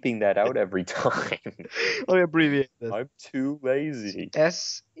typing that out every time. Let me abbreviate this. I'm too lazy.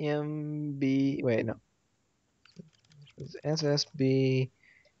 SMB. Wait, no. SSBF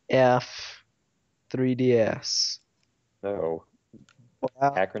 3DS. No.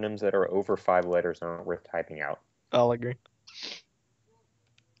 Wow. Acronyms that are over 5 letters aren't worth typing out. I'll agree.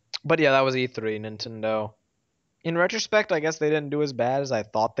 But yeah, that was E3, Nintendo. In retrospect, I guess they didn't do as bad as I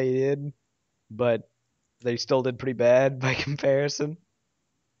thought they did, but they still did pretty bad by comparison.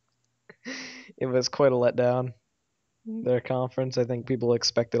 It was quite a letdown. Their conference, I think people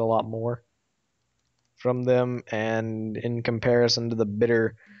expected a lot more from them, and in comparison to the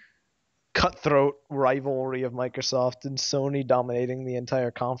bitter, cutthroat rivalry of Microsoft and Sony dominating the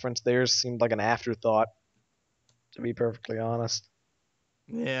entire conference, theirs seemed like an afterthought, to be perfectly honest.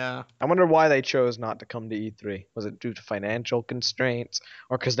 Yeah. I wonder why they chose not to come to E3. Was it due to financial constraints,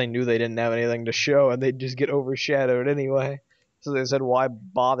 or because they knew they didn't have anything to show and they'd just get overshadowed anyway? So they said, why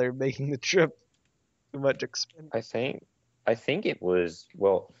bother making the trip? Too much expense. I think it was,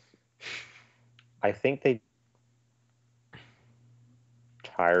 well, I think they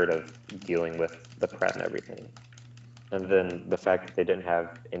tired of dealing with the press and everything. And then the fact that they didn't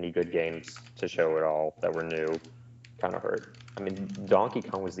have any good games to show at all that were new kind of hurt. I mean, Donkey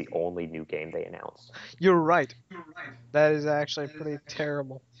Kong was the only new game they announced. You're right. That is actually pretty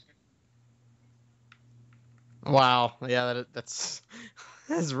terrible. Wow. Yeah, that's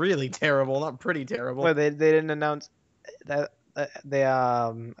really terrible. Not pretty terrible. Well, they didn't announce that they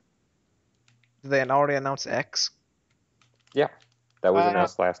already announced X. Yeah, that was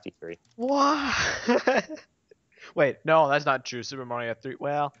announced last E3. What? Wait, no, that's not true. Super Mario 3.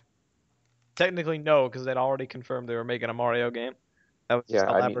 Well, technically no, because they'd already confirmed they were making a Mario game. That was just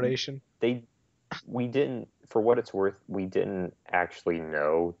collaboration. We didn't, for what it's worth, we didn't actually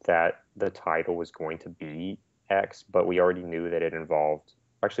know that the title was going to be X, but we already knew that it involved.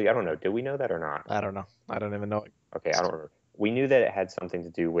 Actually, I don't know. Did we know that or not? I don't know. I don't even know. Okay, I don't remember. We knew that it had something to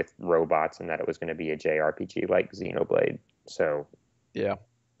do with robots and that it was going to be a JRPG like Xenoblade. So, yeah.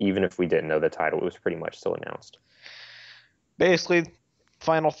 Even if we didn't know the title, it was pretty much still announced. Basically,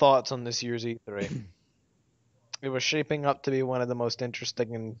 final thoughts on this year's E3. It was shaping up to be one of the most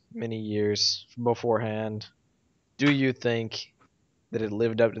interesting in many years beforehand. Do you think that it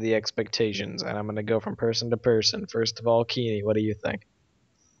lived up to the expectations? And I'm going to go from person to person. First of all, Keeney, what do you think?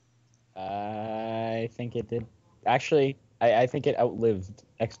 I think it did. Actually, I think it outlived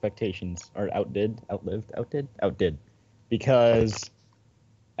expectations. Or outdid. Because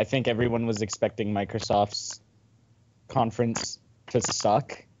I think everyone was expecting Microsoft's conference to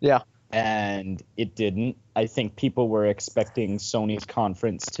suck. Yeah. And it didn't. I think people were expecting Sony's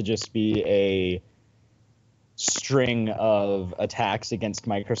conference to just be a string of attacks against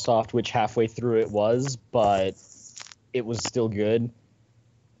Microsoft, which halfway through it was, but it was still good.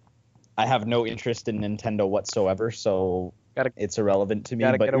 I have no interest in Nintendo whatsoever, so it's irrelevant to me.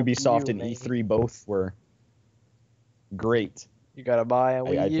 But Ubisoft and E3 both were great. You gotta buy a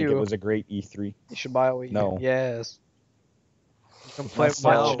Wii U. I think it was a great E3. You should buy a Wii U. No. Yes. You can play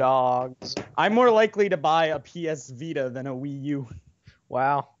Watch Dogs. I'm more likely to buy a PS Vita than a Wii U.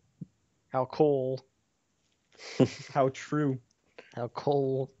 Wow. How cool. How true. How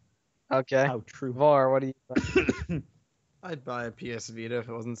cold. Okay. How true. Var, what do you think? I'd buy a PS Vita if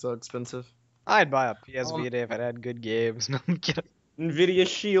it wasn't so expensive. I'd buy a PS Vita if it had good games. No, I'm kidding. NVIDIA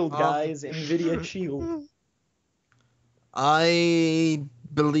Shield, guys. NVIDIA Shield. I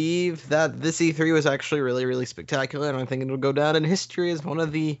believe that this E3 was actually really, really spectacular, and I think it'll go down in history as one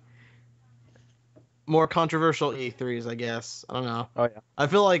of the more controversial E3s, I guess. I don't know. Oh, yeah. I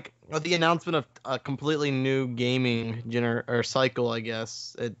feel like with the announcement of a completely new gaming cycle, I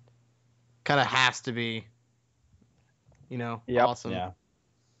guess, it kind of has to be, awesome. Yeah.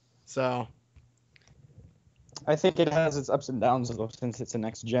 So I think it has its ups and downs, though, since it's a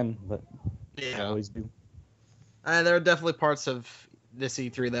next gen, but I always do. There are definitely parts of this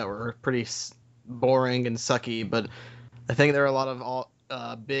E3 that were pretty boring and sucky, but I think there are a lot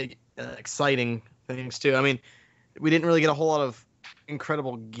of big, exciting things too. I mean, we didn't really get a whole lot of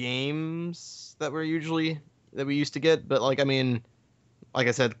incredible games that we used to get, but like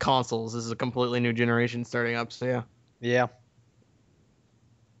I said, consoles. This is a completely new generation starting up, so yeah. Yeah.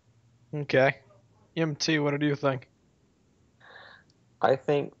 Okay. MT, what do you think? I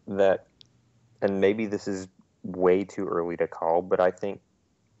think that, and maybe this is way too early to call, but I think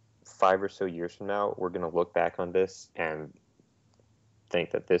 5 or so years from now, we're going to look back on this and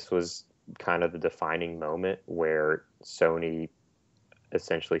think that this was kind of the defining moment where Sony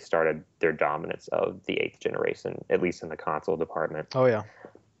essentially started their dominance of the 8th generation, at least in the console department. Oh yeah.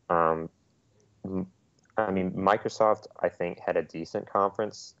 Um, I mean, Microsoft, I think, had a decent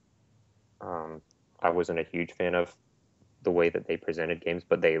conference. I wasn't a huge fan of the way that they presented games,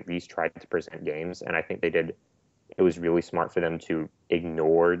 but they at least tried to present games, and I think they did. It was really smart for them to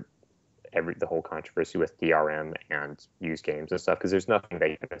ignore the whole controversy with DRM and used games and stuff, because there's nothing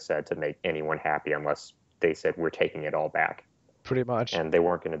they could have said to make anyone happy unless they said we're taking it all back. Pretty much. And they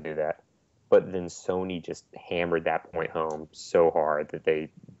weren't going to do that. But then Sony just hammered that point home so hard that they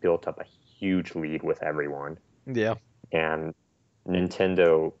built up a huge lead with everyone. Yeah. And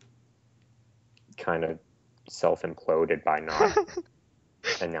Nintendo kind of self-imploded by not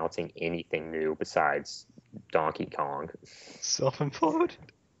announcing anything new besides Donkey Kong. Self-imploded?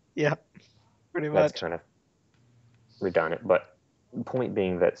 Yeah. Pretty That's much. kind of redundant. But the point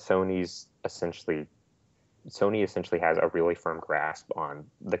being that Sony essentially has a really firm grasp on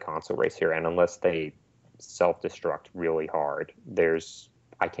the console race here, and unless they self-destruct really hard,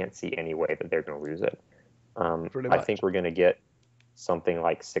 I can't see any way that they're going to lose it. I think we're going to get something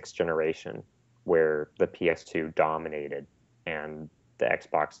like 6th generation, where the PS2 dominated and the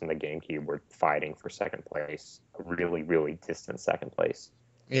Xbox and the GameCube were fighting for second place, a really, really distant second place.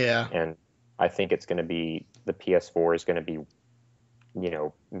 Yeah. And I think it's going to be, the PS4 is going to be,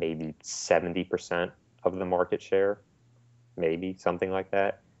 maybe 70% of the market share, maybe something like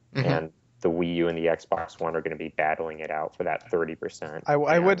that. Mhm. And the Wii U and the Xbox One are going to be battling it out for that 30%.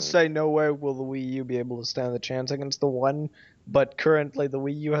 I would say no way will the Wii U be able to stand the chance against the One, but currently the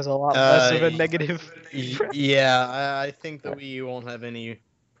Wii U has a lot less of a negative. Yeah, I think the Wii U won't have any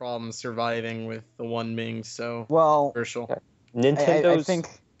problems surviving with the One being so Well, crucial. Nintendo's... I think,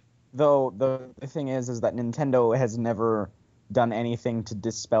 though, the thing is that Nintendo has never done anything to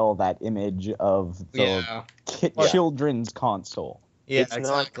dispel that image of the children's console. Yeah, It's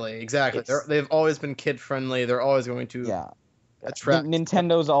exactly. it's- They've always been kid friendly. They're always going to attract.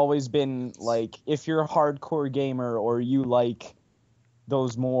 Nintendo's always been like, if you're a hardcore gamer or you like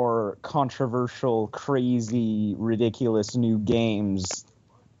those more controversial, crazy, ridiculous new games,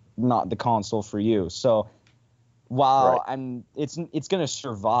 not the console for you. So while it's gonna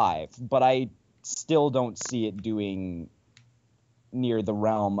survive, but I still don't see it doing near the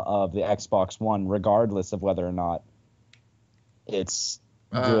realm of the Xbox One, regardless of whether or not it's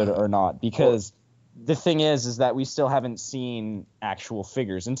good or not, because the thing is that we still haven't seen actual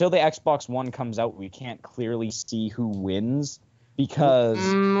figures. Until the Xbox One comes out, we can't clearly see who wins, because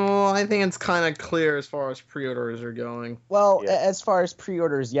I think it's kind of clear as far as pre-orders are going. well, as far as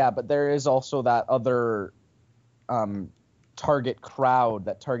pre-orders, yeah, but there is also that other target crowd,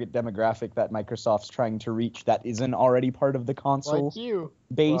 that target demographic that Microsoft's trying to reach that isn't already part of the console Like you.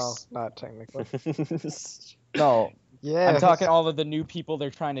 base. Well, not technically. No, Yeah. I'm talking all of the new people they're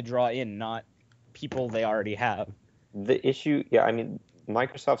trying to draw in, not people they already have. The issue, I mean,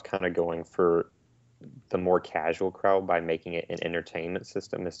 Microsoft's kind of going for the more casual crowd by making it an entertainment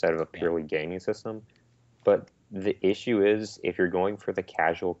system instead of a purely gaming system. But the issue is, if you're going for the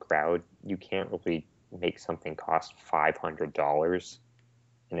casual crowd, you can't really make something cost $500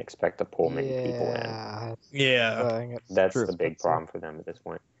 and expect to pull many people in. Yeah. That's true. the big problem for them at this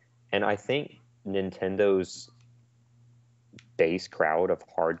point. And I think Nintendo's base crowd of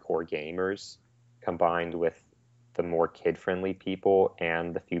hardcore gamers, combined with the more kid-friendly people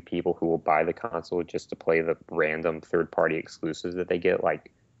and the few people who will buy the console just to play the random third-party exclusives that they get,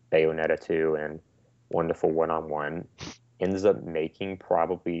 like Bayonetta 2 and Wonderful 1-on-1, ends up making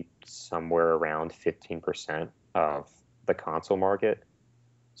probably somewhere around 15% of the console market.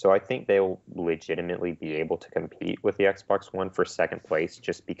 So I think they'll legitimately be able to compete with the Xbox One for second place,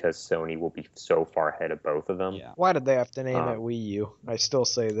 just because Sony will be so far ahead of both of them. Yeah. Why did they have to name it Wii U? I still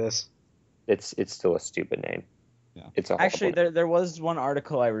say this. It's still a stupid name. Yeah. It's a Actually, horrible name. there was one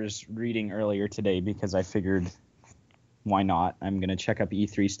article I was reading earlier today, because I figured, why not? I'm gonna check up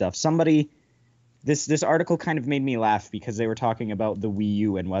E3 stuff. This article kind of made me laugh, because they were talking about the Wii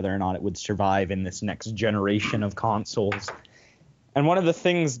U and whether or not it would survive in this next generation of consoles. And one of the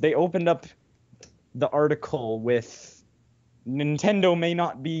things, they opened up the article with, Nintendo may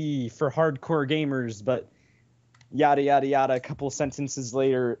not be for hardcore gamers, but yada yada yada. A couple sentences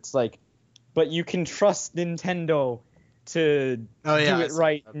later, it's like, but you can trust Nintendo to do it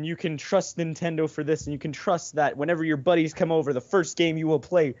right, and you can trust Nintendo for this, and you can trust that whenever your buddies come over, the first game you will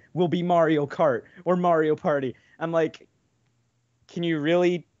play will be Mario Kart or Mario Party. I'm like, can you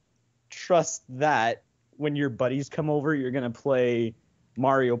really trust that when your buddies come over, you're gonna play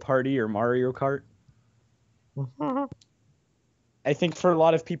Mario Party or Mario Kart? I think for a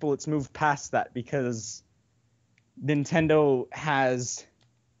lot of people it's moved past that because Nintendo has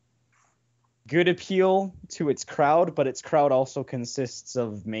good appeal to its crowd, but its crowd also consists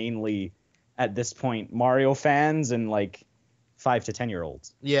of mainly, at this point, Mario fans and like 5 to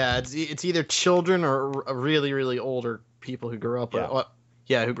 10-year-olds. Yeah, it's either children or really, really older people who grew up with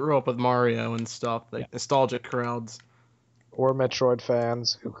who grew up with Mario and stuff, like nostalgic crowds. Or Metroid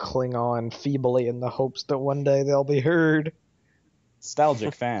fans who cling on feebly in the hopes that one day they'll be heard.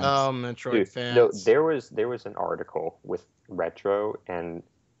 Nostalgic fans. Metroid Dude, fans. no, there was an article with Retro, and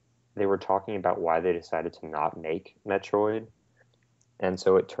they were talking about why they decided to not make Metroid. And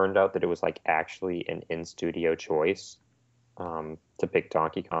so it turned out that it was like actually an in-studio choice to pick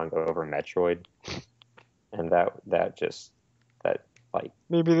Donkey Kong over Metroid. And that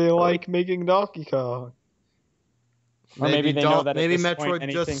Maybe they like making Donkey Kong. Or maybe they know that maybe at this Metroid point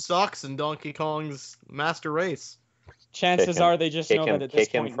anything... just sucks and Donkey Kong's master race. Chances are they just know that at this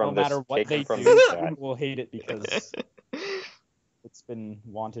point, no matter what they do, we'll hate it because it's been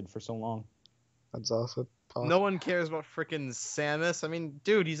wanted for so long. That's also possible. No one cares about frickin' Samus. I mean,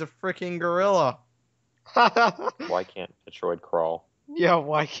 dude, he's a frickin' gorilla. Why can't Metroid crawl? Yeah,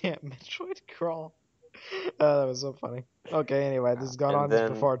 why can't Metroid crawl? That was so funny. Okay, anyway, this has gone on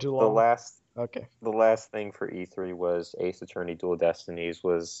for far too long. The last thing for E3 was Ace Attorney Dual Destinies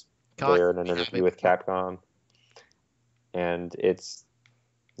was there in an interview with Capcom. And it's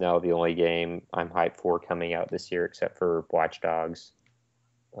now the only game I'm hyped for coming out this year except for Watch Dogs.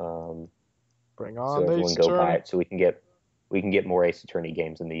 Bring on so everyone Ace go Attorney. buy it so we can get more Ace Attorney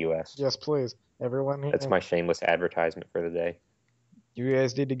games in the US. Yes, please. Everyone here. That's my shameless advertisement for the day. You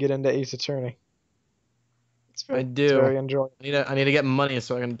guys need to get into Ace Attorney. I do. It's very enjoyable. I need to get money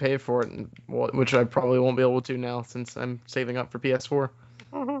so I can pay for it, which I probably won't be able to now since I'm saving up for PS4.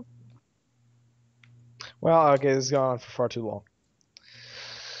 Well, okay, this has gone on for far too long.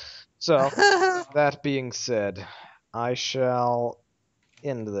 So, that being said, I shall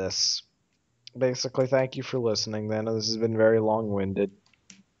end this. Basically, thank you for listening, then. This has been very long-winded.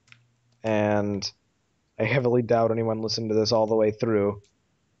 And I heavily doubt anyone listened to this all the way through.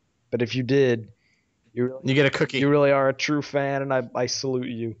 But if you did, you get a cookie. You really are a true fan, and I salute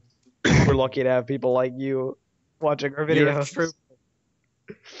you. We're lucky to have people like you watching our videos. You're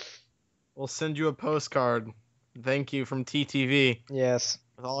true. We'll send you a postcard. Thank you from TTV. Yes.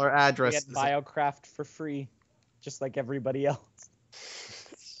 With all our addresses. We get BioCraft for free, just like everybody else.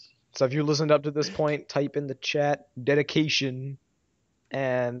 So if you listened up to this point, type in the chat dedication,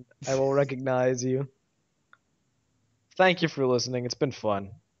 and I will recognize you. Thank you for listening. It's been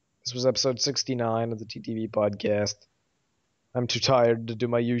fun. This was episode 69 of the TTV podcast. I'm too tired to do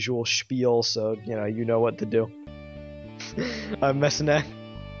my usual spiel, so you know what to do. I'm Messnet.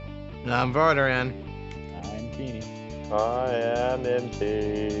 I'm Vardaran. I'm Keeney. I am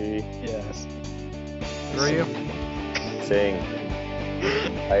empty. Yes. Who are you? Sing.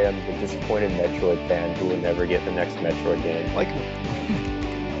 I am the disappointed Metroid fan who will never get the next Metroid game. Like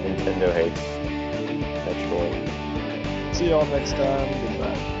Nintendo hates Metroid. See y'all next time.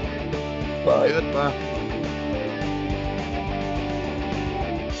 Goodbye. Bye. Goodbye.